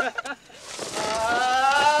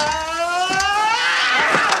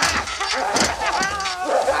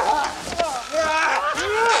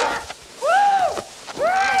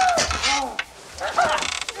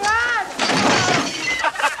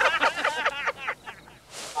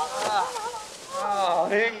 Oh,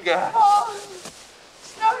 Inga.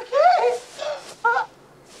 Snooky.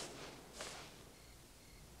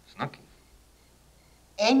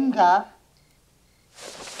 Inga.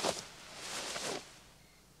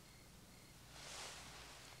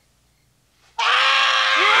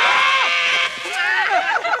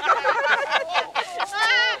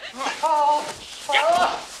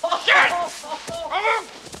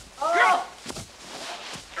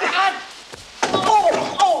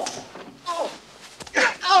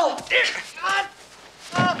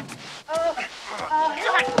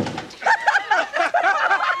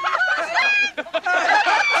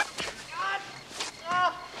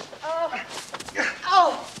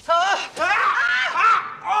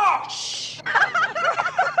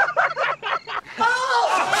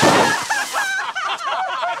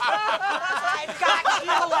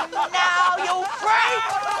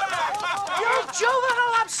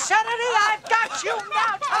 Juvenile obscenity, I've got you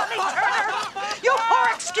now, Tommy Turner! You poor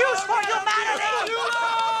excuse for humanity!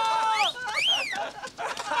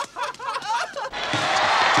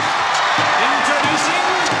 Introducing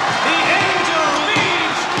the Angel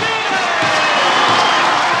Beach Leader!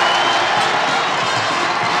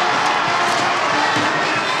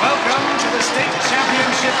 Welcome to the state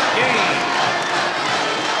championship game.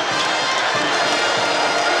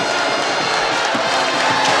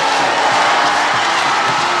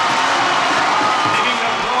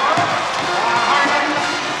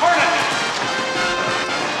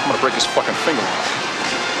 I'm gonna break his fucking finger off.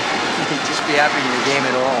 Just be happy in the game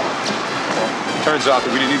at all. Turns out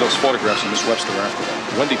that we didn't need those photographs of Miss Webster after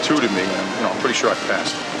that. Wendy tutored me, and I'm pretty sure I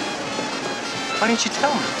passed. Why didn't you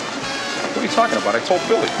tell me? What are you talking about? I told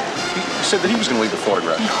Billy. He said that he was going to leave the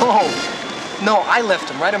photograph. No, I left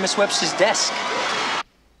them right on Miss Webster's desk.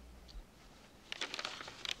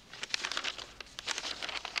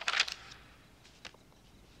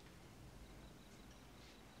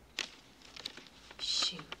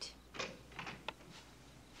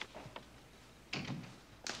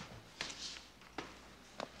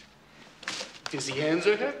 Dizzy hands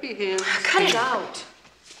or happy hands? Cut it out.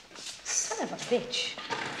 Son of a bitch.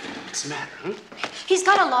 What's the matter, huh? He's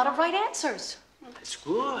got a lot of right answers. Well, that's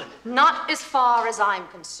good. Not as far as I'm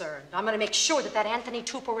concerned. I'm going to make sure that Anthony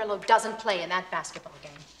Tuparillo doesn't play in that basketball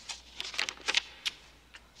game.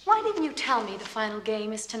 Why didn't you tell me the final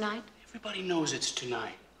game is tonight? Everybody knows it's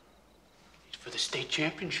tonight. It's for the state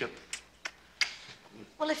championship.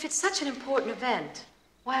 Well, if it's such an important event,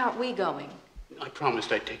 why aren't we going? I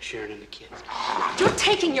promised I'd take Sharon and the kids. You're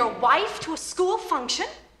taking your wife to a school function?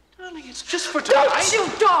 Darling, it's just for tonight. Don't you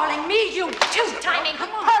darling me, you two-timing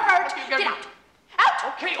pervert! Get out! Out!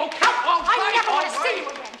 Okay, out! I never want to see you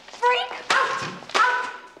again. Freak! Out! Out!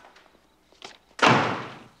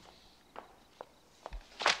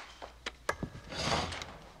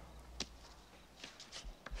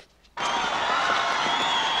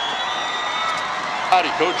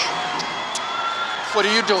 Howdy, Coach. What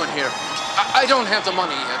are you doing here? I don't have the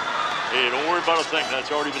money yet. Hey, don't worry about a thing.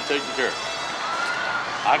 That's already been taken care of.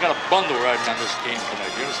 I got a bundle riding on this game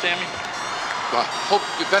tonight. You understand me? Well, I hope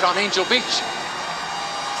you bet on Angel Beach.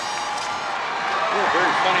 You're a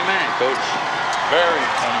very funny man, Coach. Very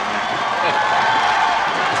funny man.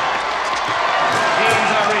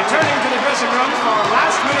 Teams are returning to the dressing room for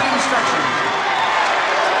last-minute instructions.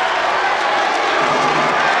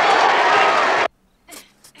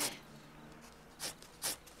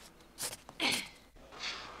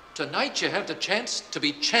 Tonight you have the chance to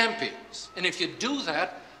be champions. And if you do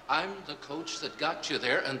that, I'm the coach that got you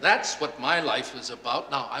there, and that's what my life is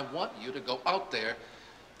about. Now, I want you to go out there,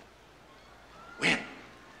 win.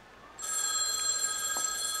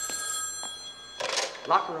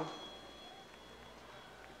 Locker room.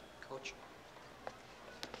 Coach.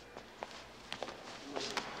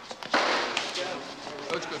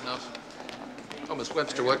 Coach, good enough. Oh, Miss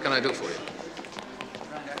Webster, what can I do for you?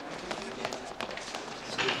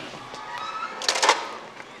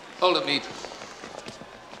 Hold it, Meade.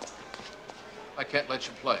 I can't let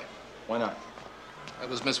you play. Why not? That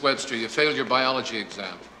was Miss Webster. You failed your biology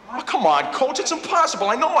exam. Oh, come on, Coach. It's impossible.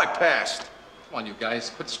 I know I passed. Come on, you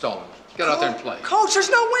guys. Quit stalling. Get out there and play. Coach,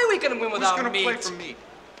 there's no way we can win without Who's gonna me. play for me?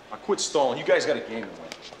 I quit stalling. You guys got a game to win.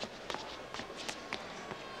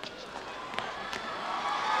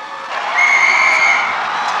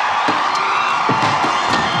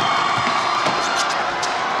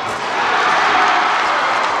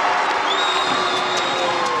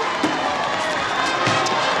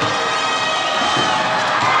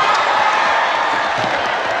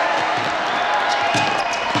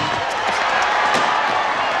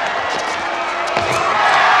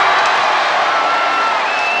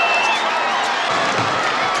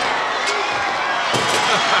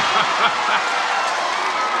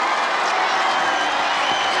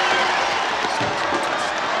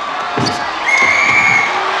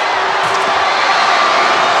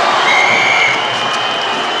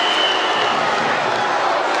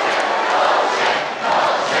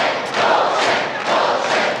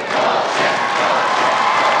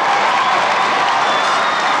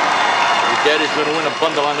 Daddy's gonna win a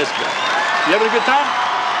bundle on this guy. You having a good time?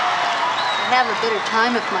 I'd have a better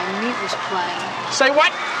time if my meat was playing. Say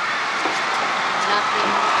what?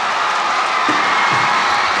 Nothing.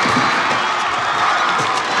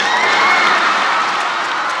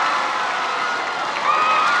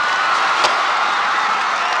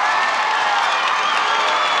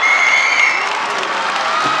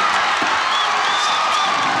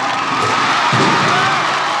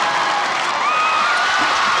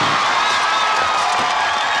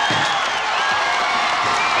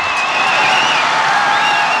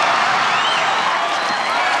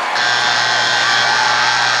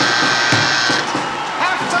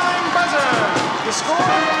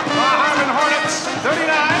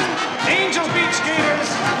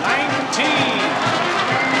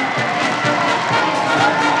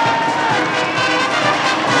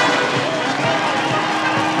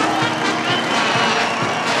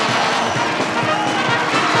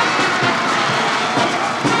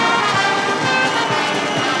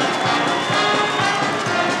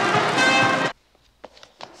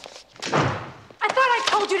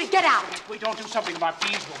 If we don't do something about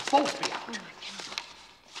these, we'll both be out.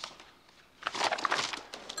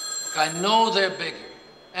 I know they're bigger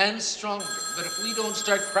and stronger, but if we don't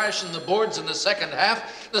start crashing the boards in the second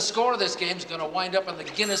half, the score of this game's gonna wind up in the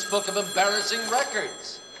Guinness Book of Embarrassing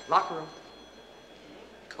Records. Locker room.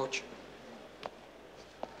 Coach.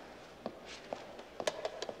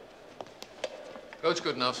 Coach,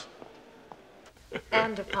 good enough.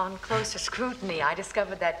 And upon closer scrutiny, I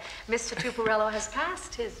discovered that Mr. Tuparello has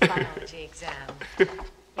passed his biology exam.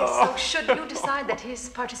 And so should you decide that his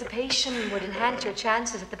participation would enhance your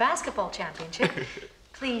chances at the basketball championship,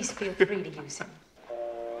 please feel free to use him.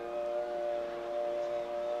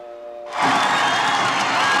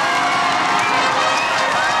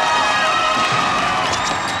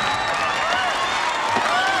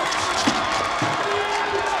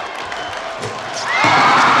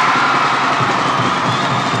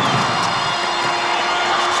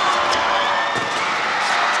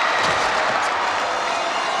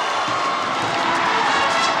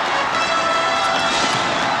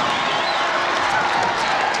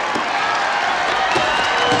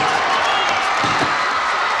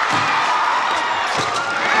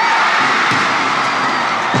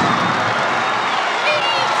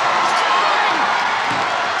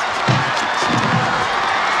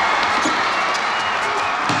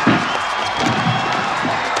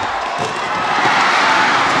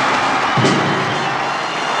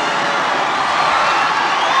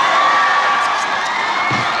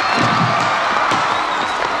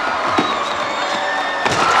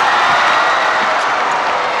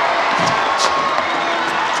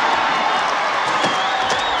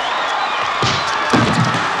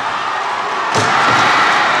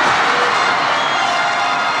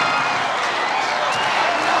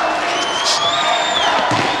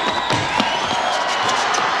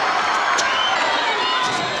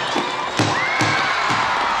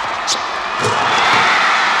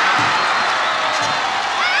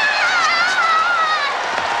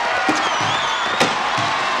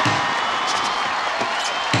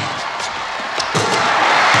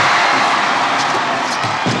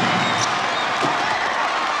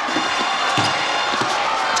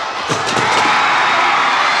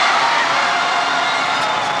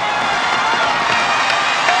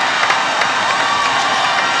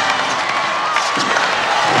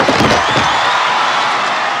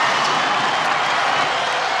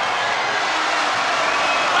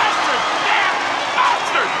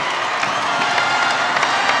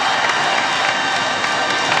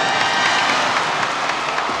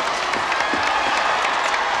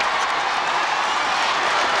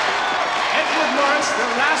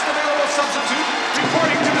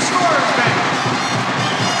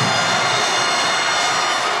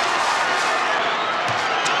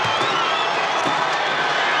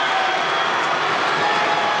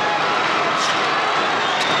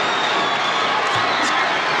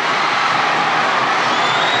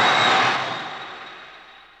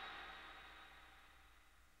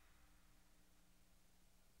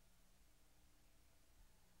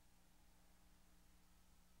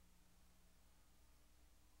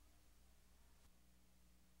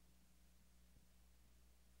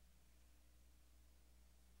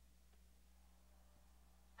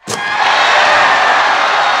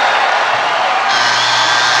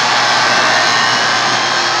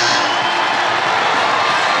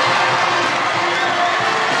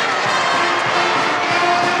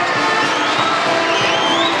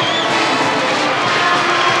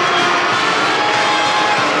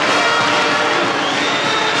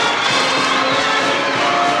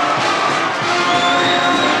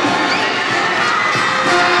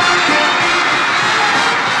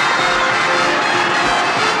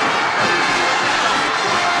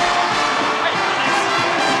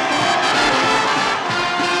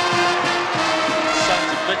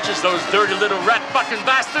 Those dirty little rat-fucking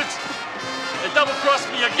bastards. They double-crossed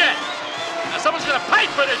me again. Now someone's gonna pay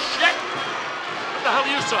for this shit. What the hell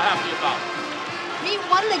are you so happy about? Me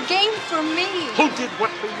won the game for me. Who did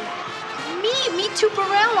what for you? Me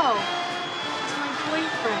Tuparello. He's my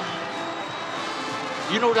boyfriend.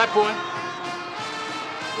 You know that boy?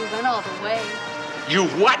 We went all the way. You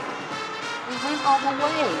what? We went all the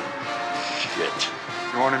way. Shit.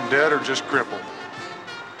 You want him dead or just crippled?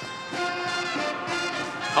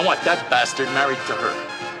 I want that bastard married to her.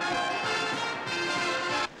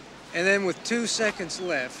 And then with 2 seconds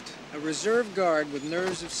left, a reserve guard with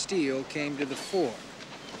nerves of steel came to the fore.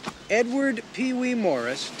 Edward Pee Wee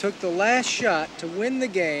Morris took the last shot to win the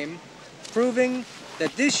game, proving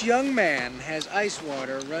that this young man has ice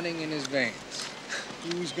water running in his veins.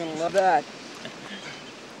 Who's gonna love that?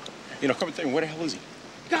 You know, come and think, where the hell is he?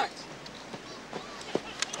 Guys!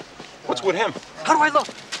 What's with him? How do I look?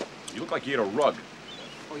 You look like you ate a rug.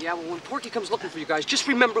 Oh, yeah? Well, when Porky comes looking for you guys, just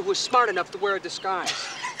remember who was smart enough to wear a disguise.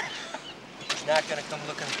 He's not gonna come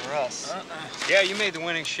looking for us. Yeah, you made the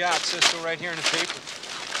winning shot. Says so right here in the paper.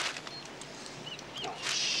 Oh,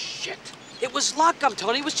 shit. It was luck, I'm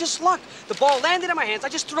telling you. It was just luck. The ball landed in my hands. I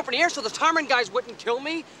just threw it up in the air so the Tarman guys wouldn't kill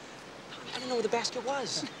me. I didn't know where the basket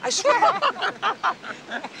was. I swear. Hi,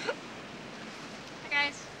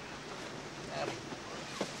 guys.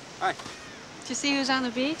 Hi. Did you see who's on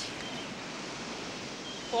the beach?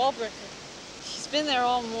 Ballbricker. She's been there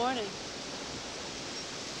all morning.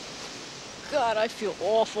 God, I feel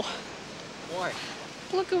awful. Why?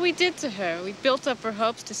 Look what we did to her. We built up her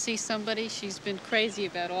hopes to see somebody she's been crazy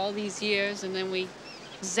about all these years, and then we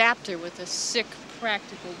zapped her with a sick,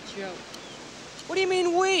 practical joke. What do you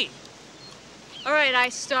mean, we? All right, I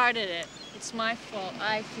started it. It's my fault.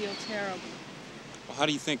 I feel terrible. Well, how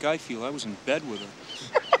do you think I feel? I was in bed with her.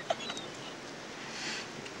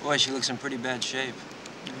 Boy, she looks in pretty bad shape.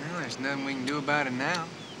 Well, there's nothing we can do about it now.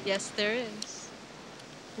 Yes, there is.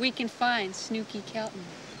 We can find Snooky Kelton.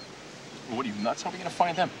 Well, what are you, nuts? How are we gonna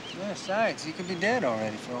find him? Besides, he could be dead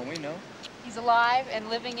already for all we know. He's alive and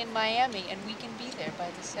living in Miami, and we can be there by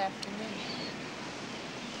this afternoon.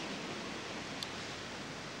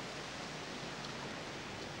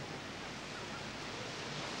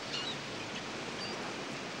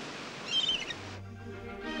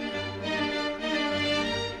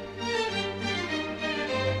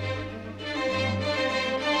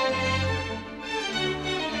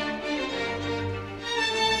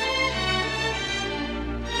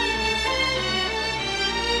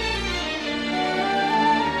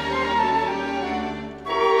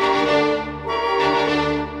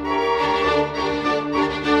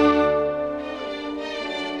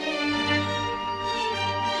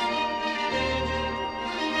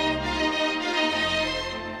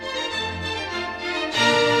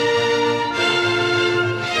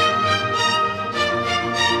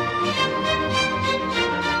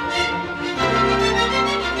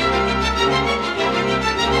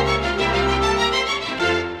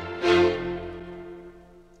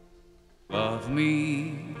 Love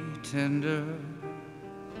me tender,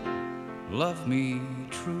 love me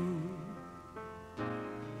true,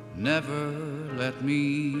 never let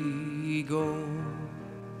me go.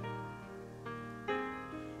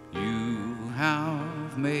 You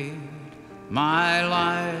have made my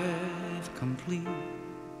life complete,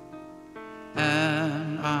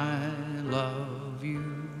 and I love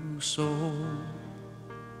you so.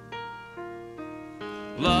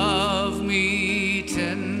 Love me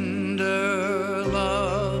tender,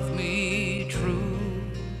 love me true,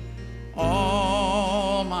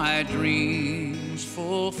 all my dreams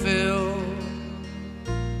fulfill.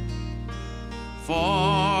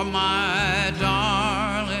 For my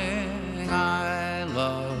darling, I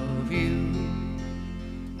love you,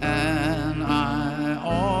 and I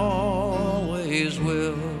always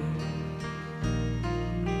will.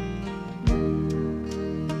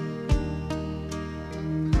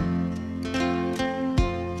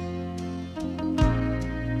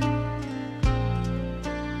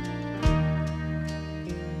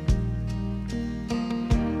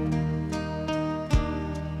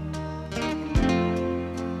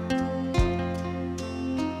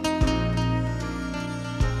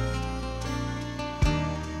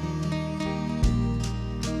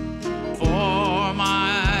 For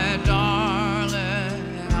my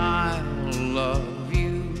darling, I'll love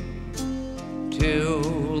you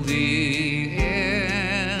till the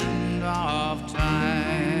end of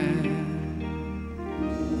time.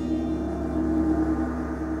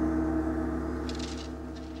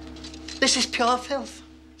 This is pure filth.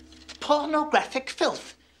 Pornographic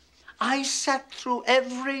filth. I sat through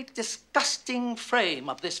every disgusting frame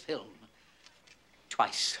of this film.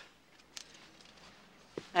 Twice.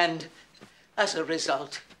 And as a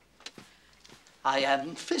result, I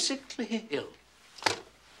am physically ill.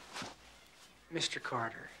 Mr.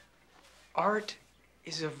 Carter, art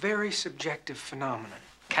is a very subjective phenomenon.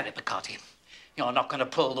 Caripicotti, you're not going to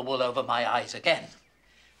pull the wool over my eyes again.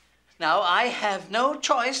 Now, I have no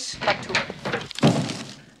choice but to...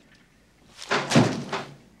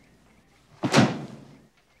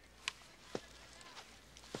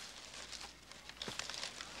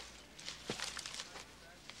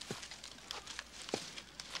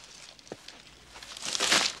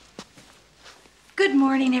 Good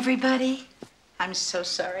morning, everybody. I'm so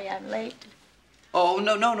sorry I'm late. Oh,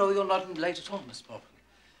 no, you're not late at all, Miss Bob.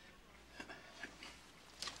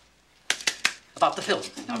 About the film.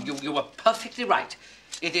 Now, you were perfectly right.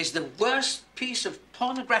 It is the worst piece of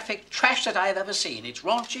pornographic trash that I have ever seen. It's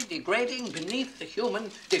raunchy, degrading, beneath the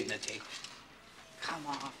human dignity. Come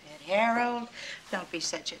off it. Harold, don't be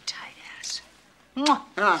such a tight ass. Mwah.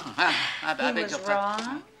 I He beg was your pardon.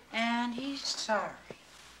 wrong, and he's sorry,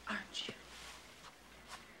 aren't you?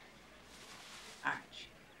 Aren't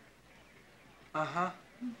you? Uh-huh.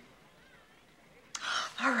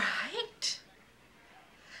 All right.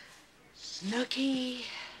 Snooky,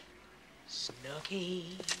 Snooky,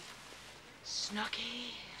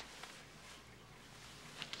 Snooky,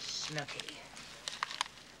 Snooky.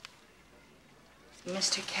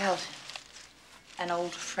 Mr. Kelvin, an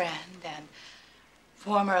old friend and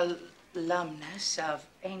former alumnus of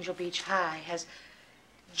Angel Beach High, has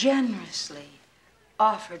generously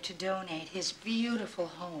offered to donate his beautiful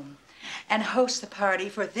home and host the party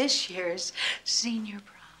for this year's senior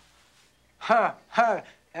prom.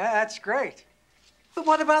 That's great. But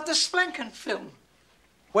what about the Splenkin film?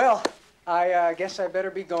 Well, I guess I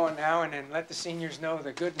better be going now and then let the seniors know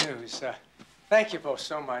the good news. Thank you both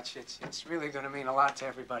so much. It's really going to mean a lot to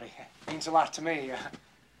everybody. It means a lot to me.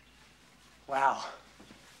 Wow.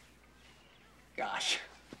 Gosh.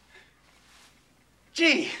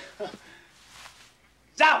 Gee.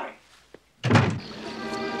 Zowie.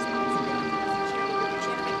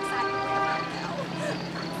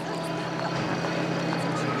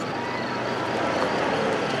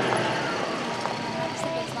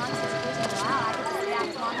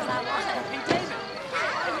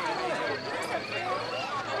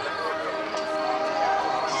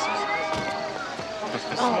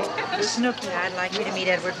 Oh, Snooky, I'd like you to meet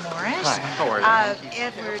Edward Morris. Hi, how are you?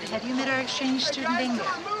 Edward, have you met our exchange student, Bingo?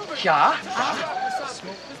 Yeah.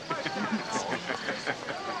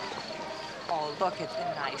 Oh, look at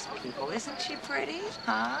the nice people. Isn't she pretty?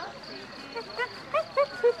 Huh?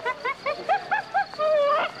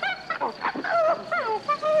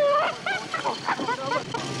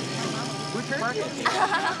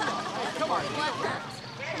 Come on.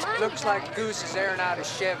 Looks like Goose is airing out his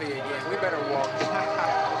Chevy again. We better walk.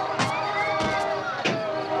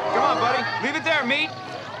 Come on, buddy. Leave it there, meat.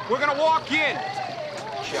 We're gonna walk in.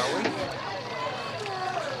 Shall we?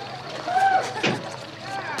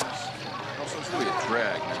 Also, it's really a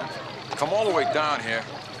drag, man. Come all the way down here.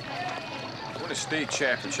 Win the state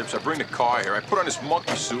championships. I bring the car here. I put on this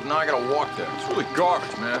monkey suit, and now I gotta walk there. It's really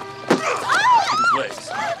garbage, man. Look at his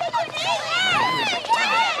legs.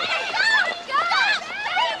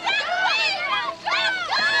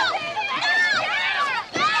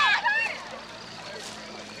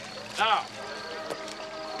 Now,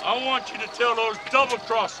 I want you to tell those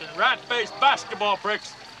double-crossing, rat-faced basketball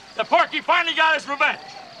pricks that Porky finally got his revenge.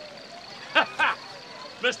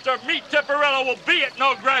 Mr. Meat Tipperella will be at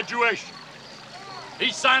no graduation.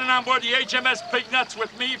 He's signing on board the HMS Pignuts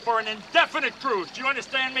with me for an indefinite cruise. Do you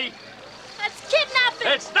understand me? That's kidnapping!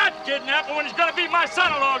 It's not kidnapping when he's gonna be my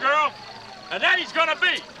son-in-law, girl. And that he's gonna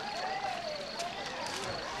be.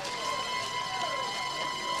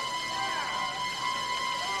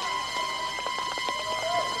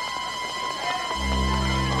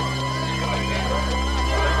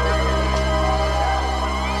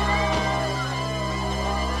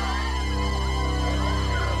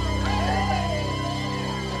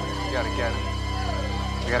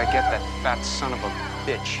 We gotta get that fat son of a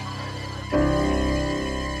bitch.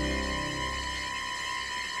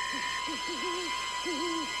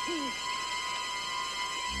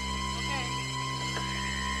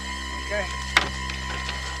 Okay.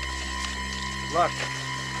 Good luck.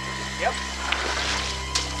 Yep.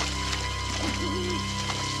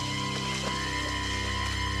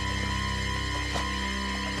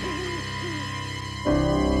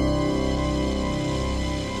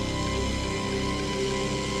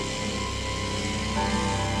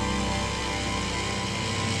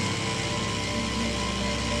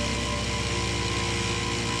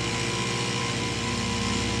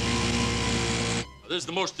 This is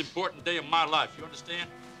the most important day of my life, you understand?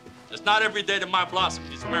 It's not every day that my Blossom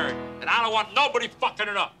gets married, and I don't want nobody fucking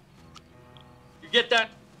it up. You get that?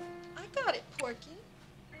 I got it, Porky.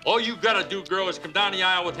 All you gotta do, girl, is come down the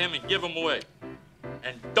aisle with him and give him away.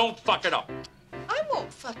 And don't fuck it up. I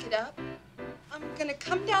won't fuck it up. I'm gonna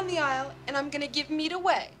come down the aisle and I'm gonna give meat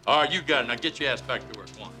away. All right, you got it. Now get your ass back to work.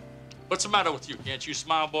 Come on. What's the matter with you? Can't you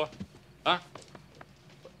smile, boy? Huh?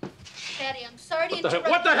 Daddy, I'm sorry to What the interrupt.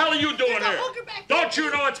 hell? What the hell are you doing There's a here? hooker back Don't there.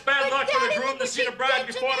 you know it's bad But luck for the Daddy, groom look to what see the you bride did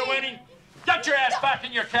to before the me. wedding? Get your ass back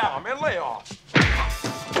in your car, man. Lay off.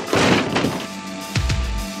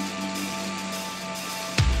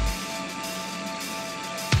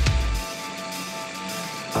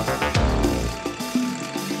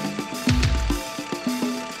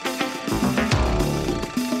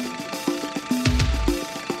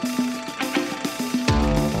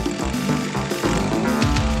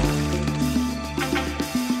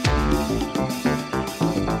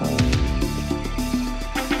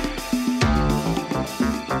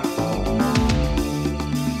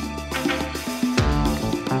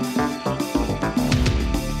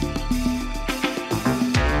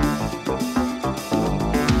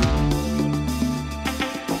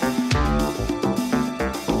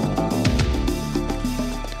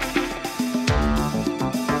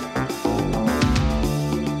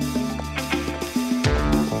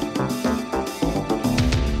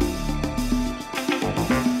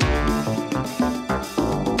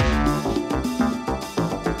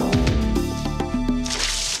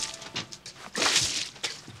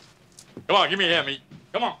 Come on, give me a hand, meat.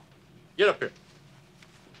 Come on. Get up here.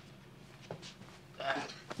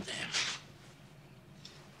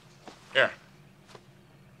 Here.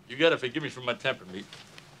 You gotta forgive me for my temper, meat.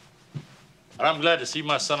 But I'm glad to see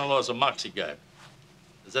my son-in-law's a moxie guy.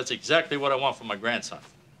 Because that's exactly what I want for my grandson.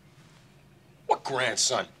 What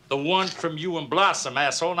grandson? The one from you and Blossom,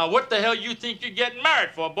 asshole. Now, what the hell you think you're getting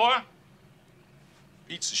married for, boy?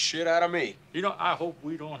 Beats the shit out of me. You know, I hope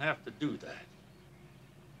we don't have to do that.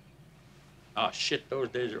 Oh, shit, those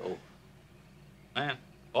days are over. Man,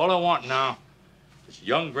 all I want now is a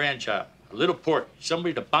young grandchild, a little Porky,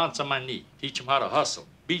 somebody to bounce on my knee, teach him how to hustle,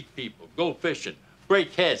 beat people, go fishing,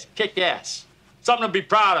 break heads, kick ass. Something to be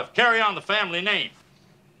proud of, carry on the family name.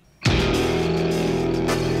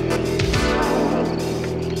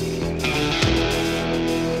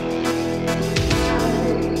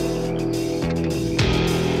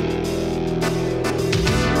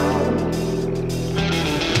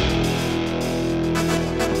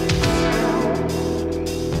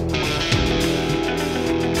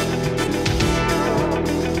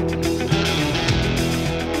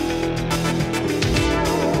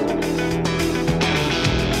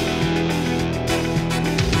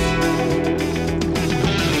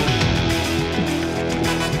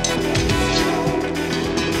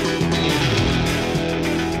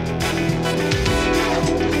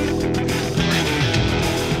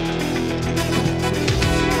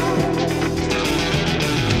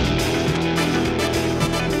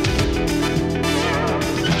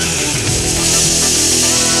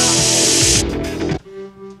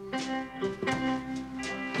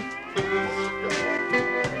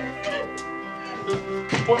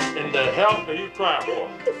 What in the hell are you crying for?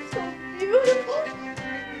 It's so beautiful.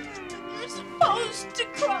 You're supposed to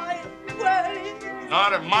cry at weddings.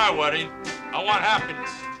 Not at my wedding. I want happiness.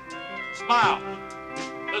 Smile.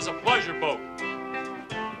 There's a pleasure boat.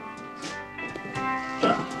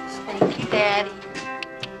 Thank you, Daddy.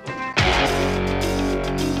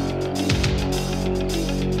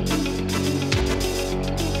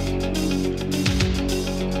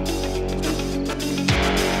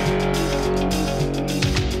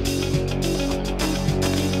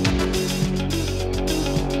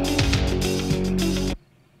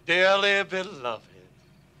 Dearly beloved,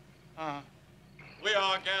 We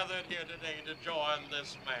are gathered here today to join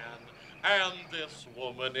this man and this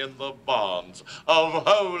woman in the bonds of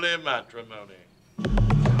holy matrimony.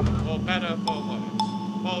 For better, for worse,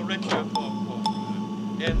 for richer, for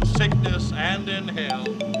poorer, in sickness and in health,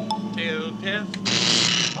 till death.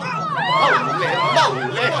 God,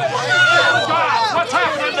 what's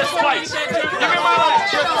happening in this place? Give me my light.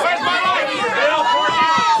 Where's my light? Bill, Porky.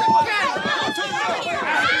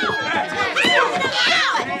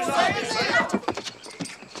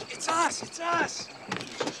 It's us.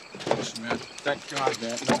 Listen, man, thank God,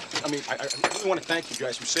 man. No, I mean, I really want to thank you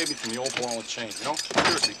guys for saving me from the old ball and chain, you know?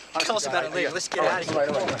 Seriously. Tell us about it later. Let's get out of here.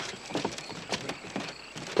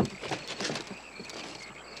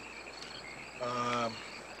 All right.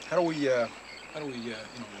 How do we, get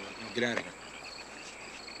out of here?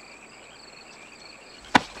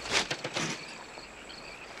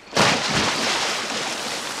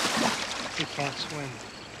 He can't swim.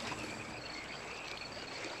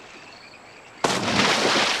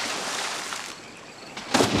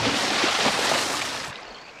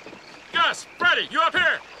 Gus, Freddie, you up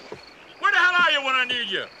here? Where the hell are you when I need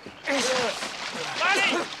you?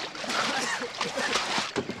 Freddie!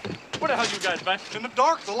 Where the hell you guys been? in the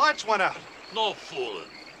dark, the lights went out. No fooling.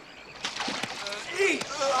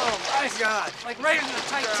 Oh, my God. Like right into the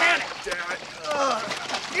Titanic. Damn it.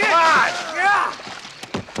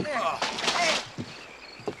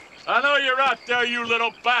 I know you're out there, you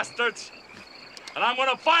little bastards. And I'm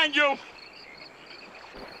gonna find you.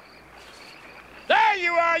 There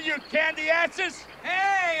you are, you candy asses!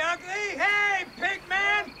 Hey, ugly! Hey, pig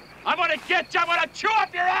man! I'm gonna get you! I'm gonna chew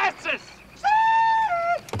up your asses!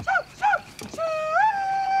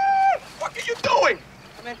 What are you doing?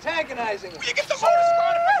 I'm antagonizing him. Will you get the motor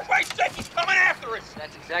started? For Christ's sake, he's coming after us.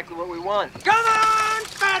 That's exactly what we want. Come on,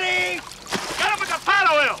 Fatty! Get him with the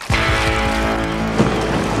paddle wheel!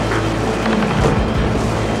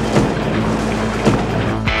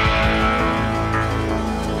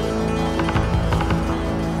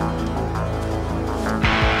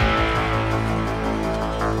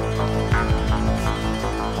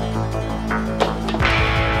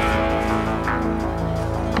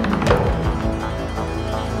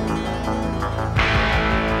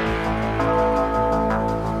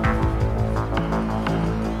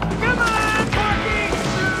 Come on, Porky!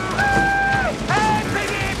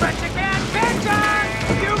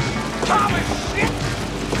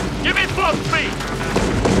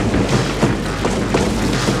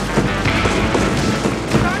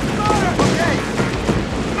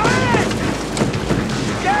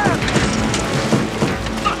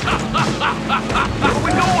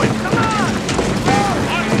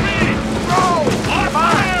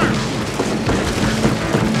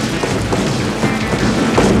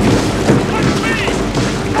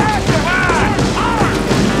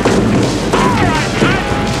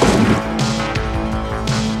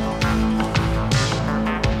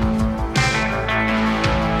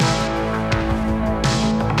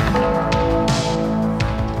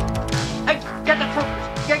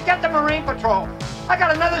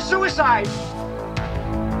 suicide.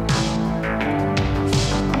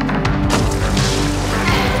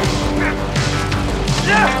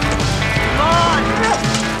 Come on!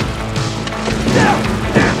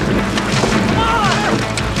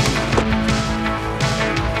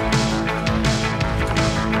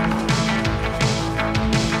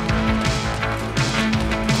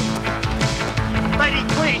 Lady,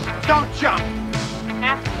 please, don't jump. I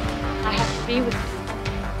have to be with you.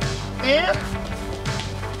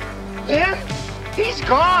 Him? He's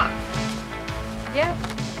gone. Yep,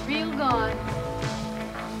 real gone.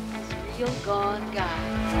 He's a real gone guy.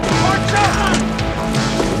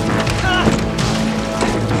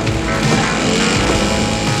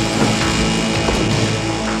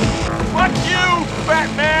 Fuck you, fat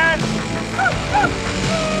man!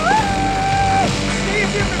 See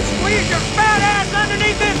if you can squeeze your fat ass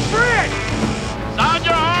underneath this bridge! Sound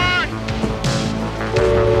your horn!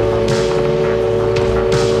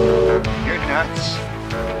 You're nuts.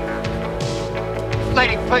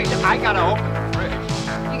 Lady, please, I gotta open the bridge.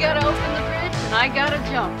 You gotta open the bridge and I gotta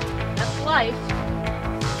jump. That's life.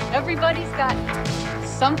 Everybody's got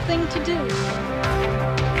something to do.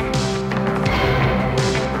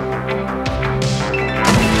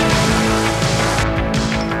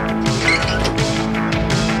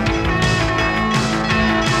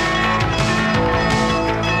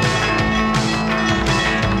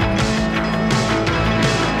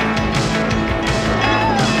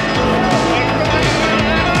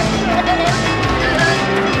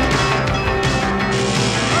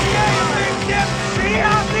 See you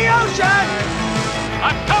out in the ocean!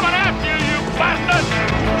 I'm coming after you, you bastard!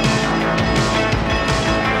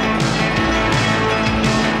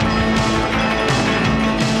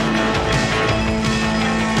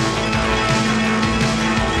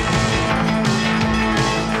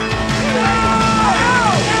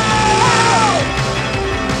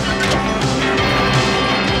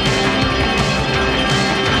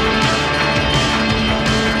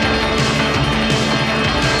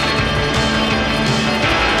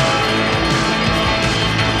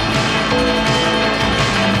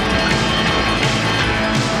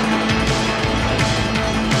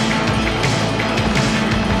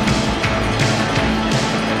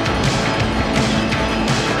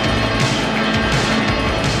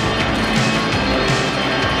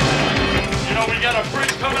 You know we got a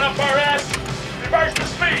bridge coming up our ass. Reverse the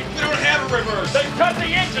speed. We don't have a reverse. They cut the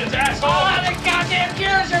engines, asshole. Oh, the goddamn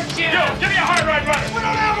gears are jammed. Yo, give me a hard ride runner. We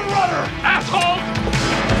don't have a runner, asshole.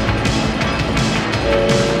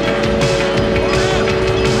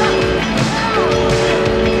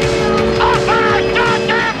 Off our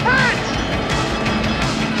goddamn bridge!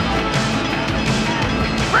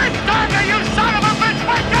 Bridge Dogger, you son of a bitch,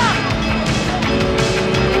 wake up!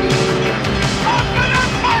 Open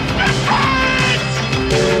up fucking bridge!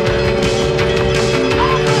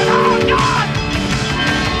 Open, oh God!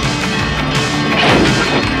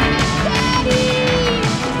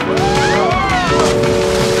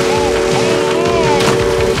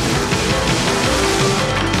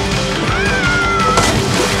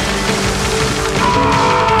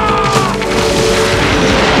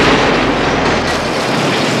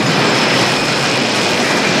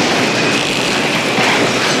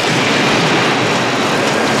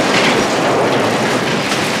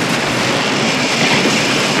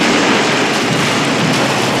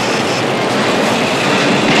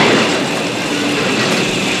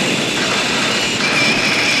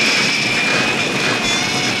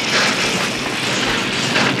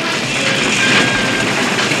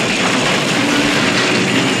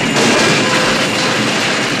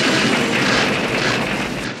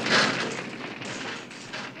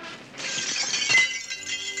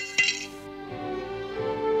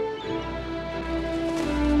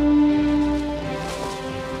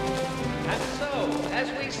 And so, as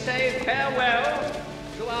we say farewell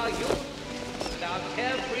to our youth and our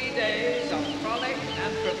carefree days of frolic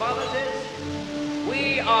and frivolities,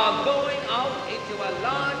 we are going out into a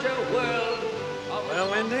larger world of... Well,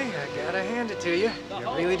 Wendy, I gotta hand it to you.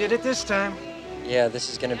 You really did it this time. Yeah, this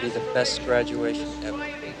is gonna be the best graduation ever.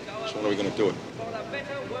 So when are we gonna do it?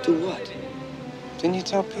 Do what? Didn't you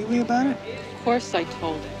tell Pee-wee about it? Of course I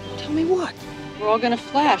told him. Tell me what? We're all gonna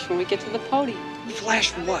flash when we get to the podium.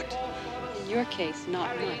 Flash what? In your case,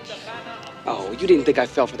 not much. Oh, you didn't think I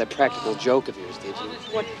fell for that practical joke of yours, did you?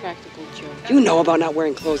 What practical joke? You know about not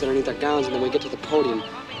wearing clothes underneath our gowns and then we get to the podium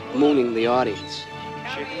mooning the audience.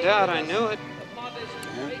 Chickened out, I knew it.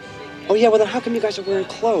 Oh, yeah, well, then how come you guys are wearing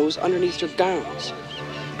clothes underneath your gowns?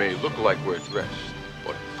 It may look like we're dressed,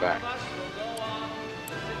 but in fact,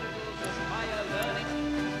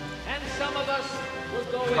 And some of us will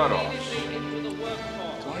go cut immediately into the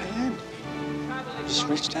workforce. Go ahead. Just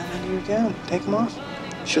reach down under your gown. Take them off.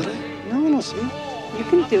 Should I? No one will see. You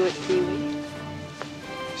can do it, Pee-wee.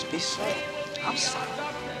 Just be silent. I'm sorry.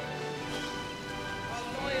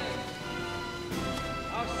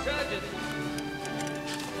 Our surgeons,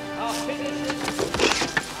 our physicists,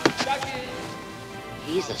 our judges.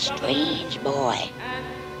 He's a strange boy.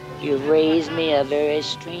 You raised me a very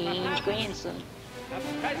strange grandson. The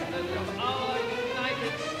President of our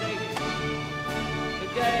United States.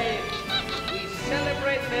 Today, we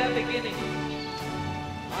celebrate their beginning.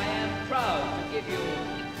 I am proud to give you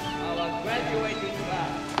our graduating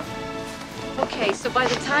class. Okay, so by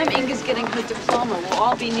the time Inga's getting her diploma, we'll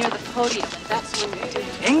all be near the podium, and that's when we do.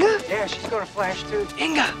 Inga? Yeah, she's going to flash too.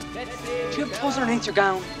 Inga! Do you have clothes underneath your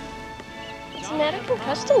gown? It's American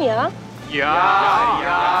custom, yeah?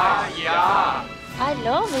 Yeah. I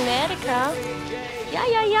love America.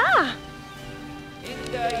 Yeah.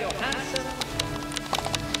 Inga Johansson,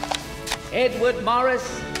 Edward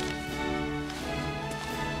Morris,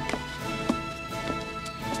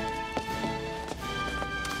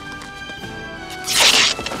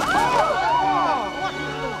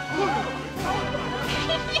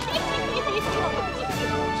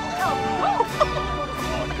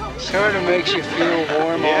 Sort of makes you feel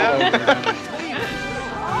warm all over.